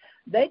 because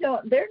they're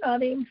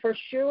not even for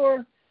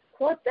sure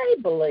what they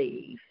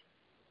believe,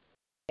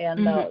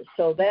 and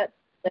so that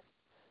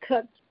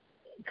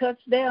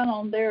cuts down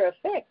on their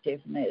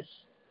effectiveness.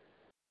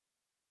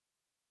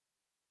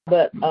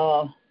 But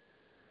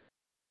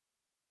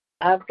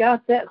I've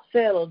got that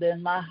settled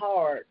in my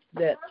heart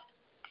that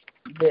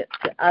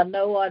I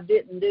know I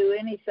didn't do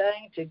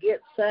anything to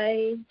get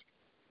saved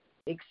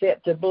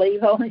except to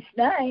believe on His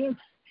name,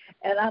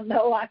 and I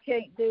know I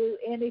can't do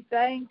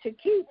anything to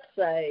keep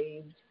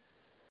saved.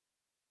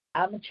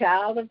 I'm a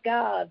child of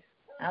God.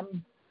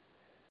 I'm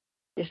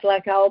just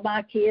like all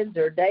my kids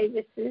are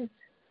Davises.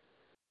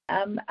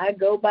 I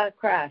go by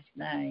Christ's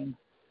name.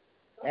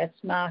 That's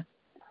my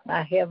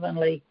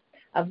heavenly.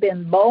 I've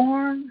been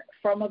born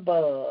from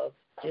above,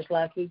 just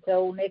like He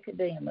told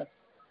Nicodemus.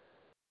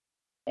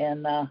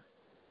 And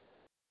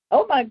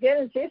oh my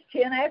goodness, it's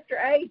 10 after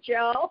 8,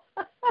 y'all.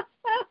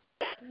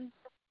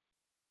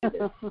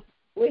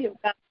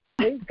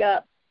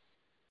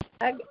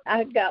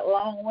 I got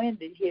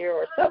long-winded here,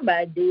 or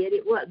somebody did.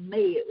 It wasn't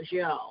me, it was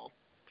y'all.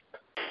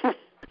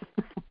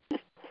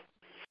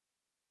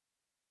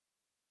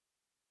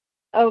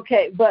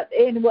 Okay, but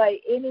anyway,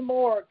 any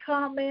more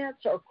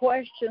comments or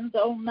questions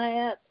on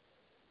that?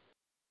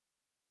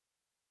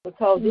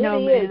 Because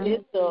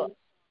it's a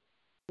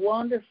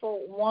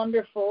wonderful,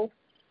 wonderful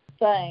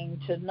thing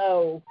to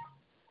know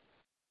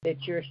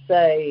that you're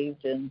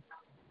saved, and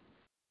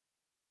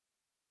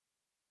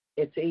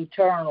it's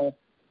eternal.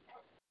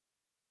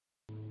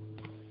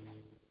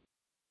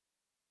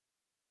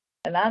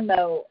 And I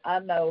know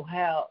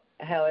how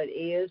it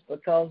is,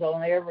 because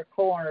on every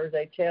corner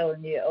they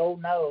telling you, oh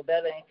no,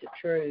 that ain't the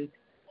truth.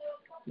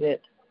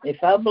 That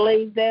if I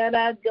believed that,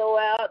 I'd go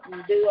out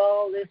and do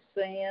all this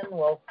sin.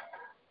 Well,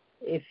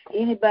 if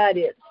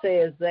anybody that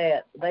says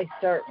that, they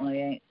certainly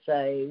ain't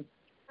saved.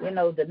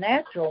 The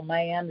natural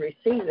man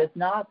receiveth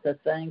not the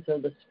things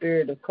of the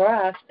Spirit of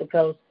Christ,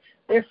 because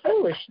they're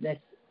foolishness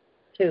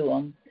to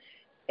them,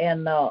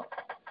 and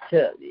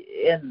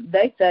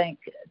they think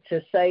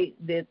to say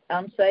that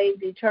I'm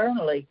saved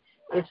eternally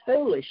is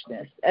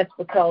foolishness. That's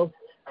because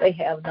they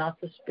have not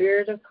the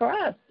Spirit of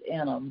Christ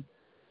in them,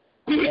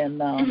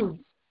 and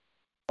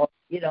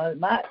it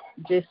might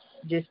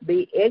just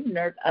be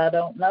ignorant. I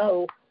don't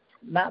know.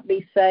 Might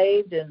be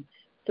saved and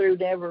through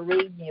never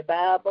reading your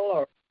Bible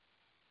or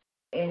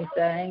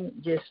anything,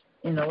 just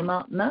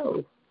not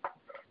know.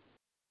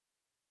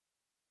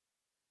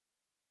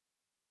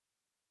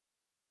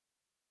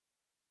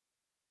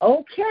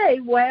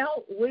 Okay,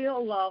 well,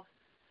 we'll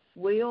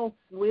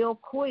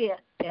quit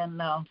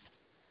and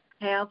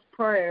have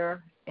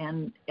prayer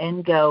and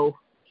go.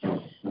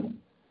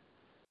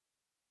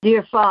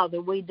 Dear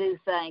Father, we do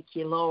thank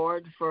you,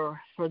 Lord, for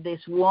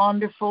this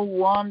wonderful,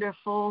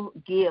 wonderful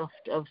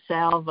gift of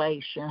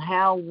salvation.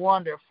 How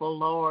wonderful,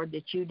 Lord,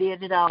 that you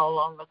did it all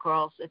on the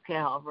cross of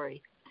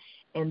Calvary.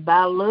 And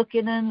by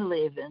looking and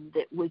living,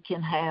 that we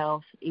can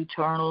have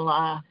eternal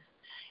life.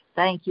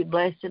 Thank you,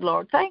 blessed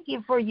Lord. Thank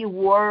you for your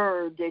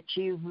word that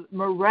you've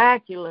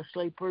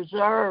miraculously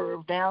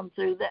preserved down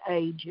through the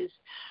ages.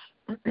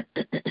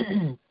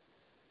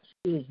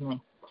 Excuse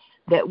me.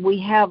 That we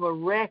have a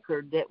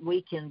record that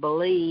we can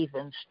believe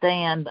and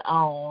stand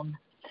on.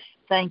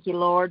 Thank you,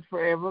 Lord,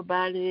 for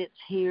everybody that's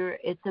here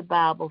at the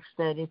Bible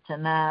study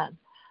tonight.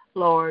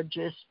 Lord,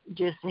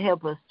 just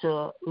help us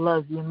to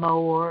love you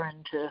more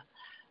and to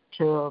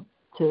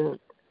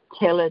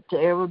tell it to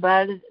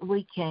everybody that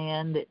we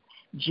can that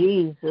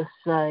Jesus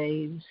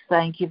saves.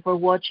 Thank you for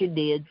what you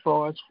did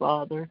for us,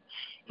 Father.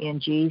 In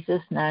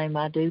Jesus' name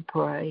I do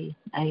pray.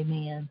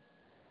 Amen.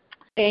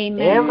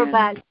 Amen.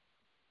 Everybody.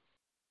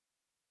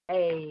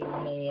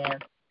 Amen.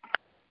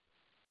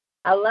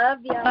 I love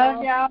y'all.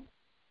 Love y'all.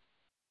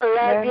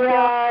 Love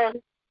y'all.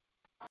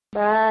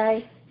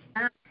 Bye.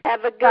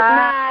 Have a good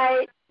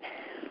night.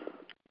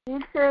 You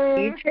too.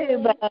 You too,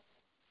 bye.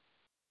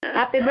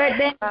 Happy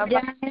birthday,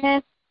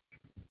 Janice.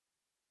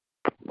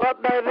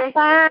 What, baby?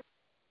 Bye.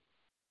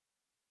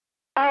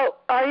 Oh,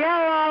 are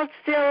y'all all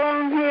still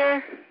on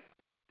here?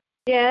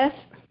 Yes.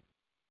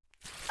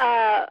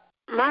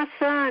 My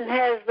son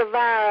has the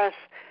virus.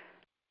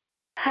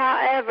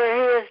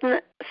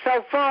 However,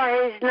 so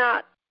far he's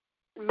not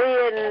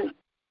being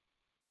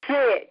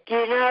sick,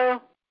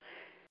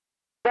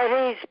 But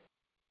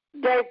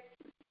they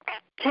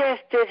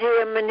tested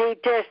him and he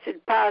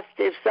tested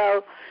positive.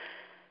 So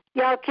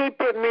y'all keep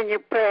him in your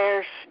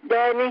prayers.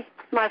 Danny,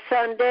 my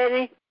son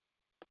Danny.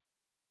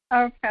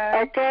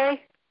 Okay.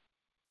 Okay?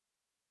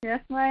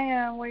 Yes,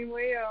 ma'am. We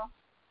will.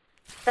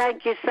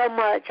 Thank you so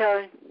much,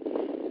 honey.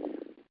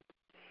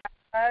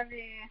 Love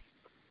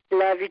you.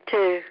 Love you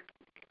too.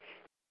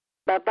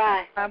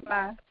 Bye-bye.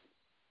 Bye-bye.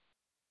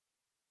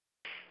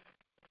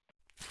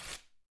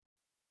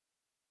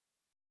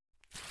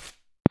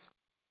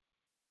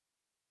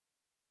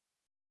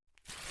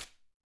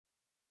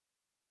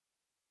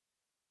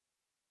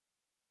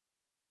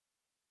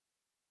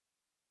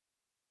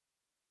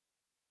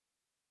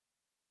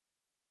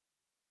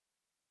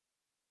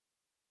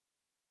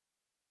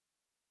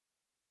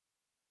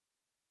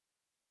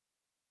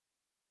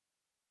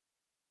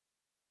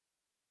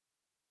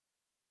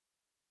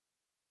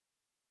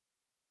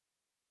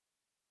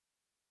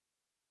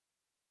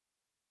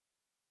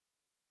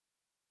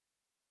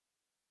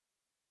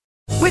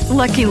 With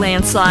Lucky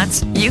Land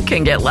Slots, you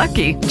can get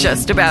lucky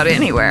just about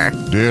anywhere.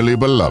 Dearly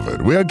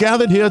beloved, we are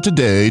gathered here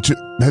today to...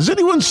 Has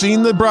anyone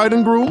seen the bride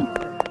and groom?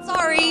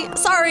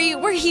 Sorry,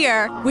 we're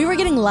here. We were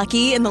getting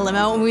lucky in the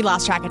limo and we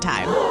lost track of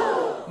time.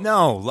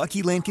 No,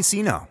 Lucky Land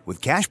Casino,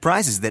 with cash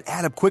prizes that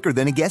add up quicker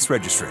than a guest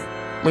registry.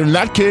 In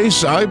that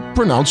case, I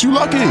pronounce you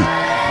lucky.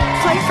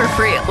 Play for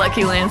free at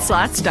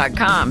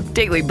LuckyLandSlots.com.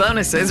 Daily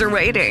bonuses are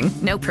waiting.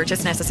 No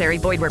purchase necessary.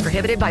 Void where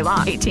prohibited by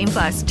law.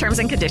 18+. Terms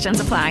and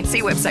conditions apply.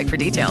 See website for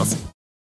details.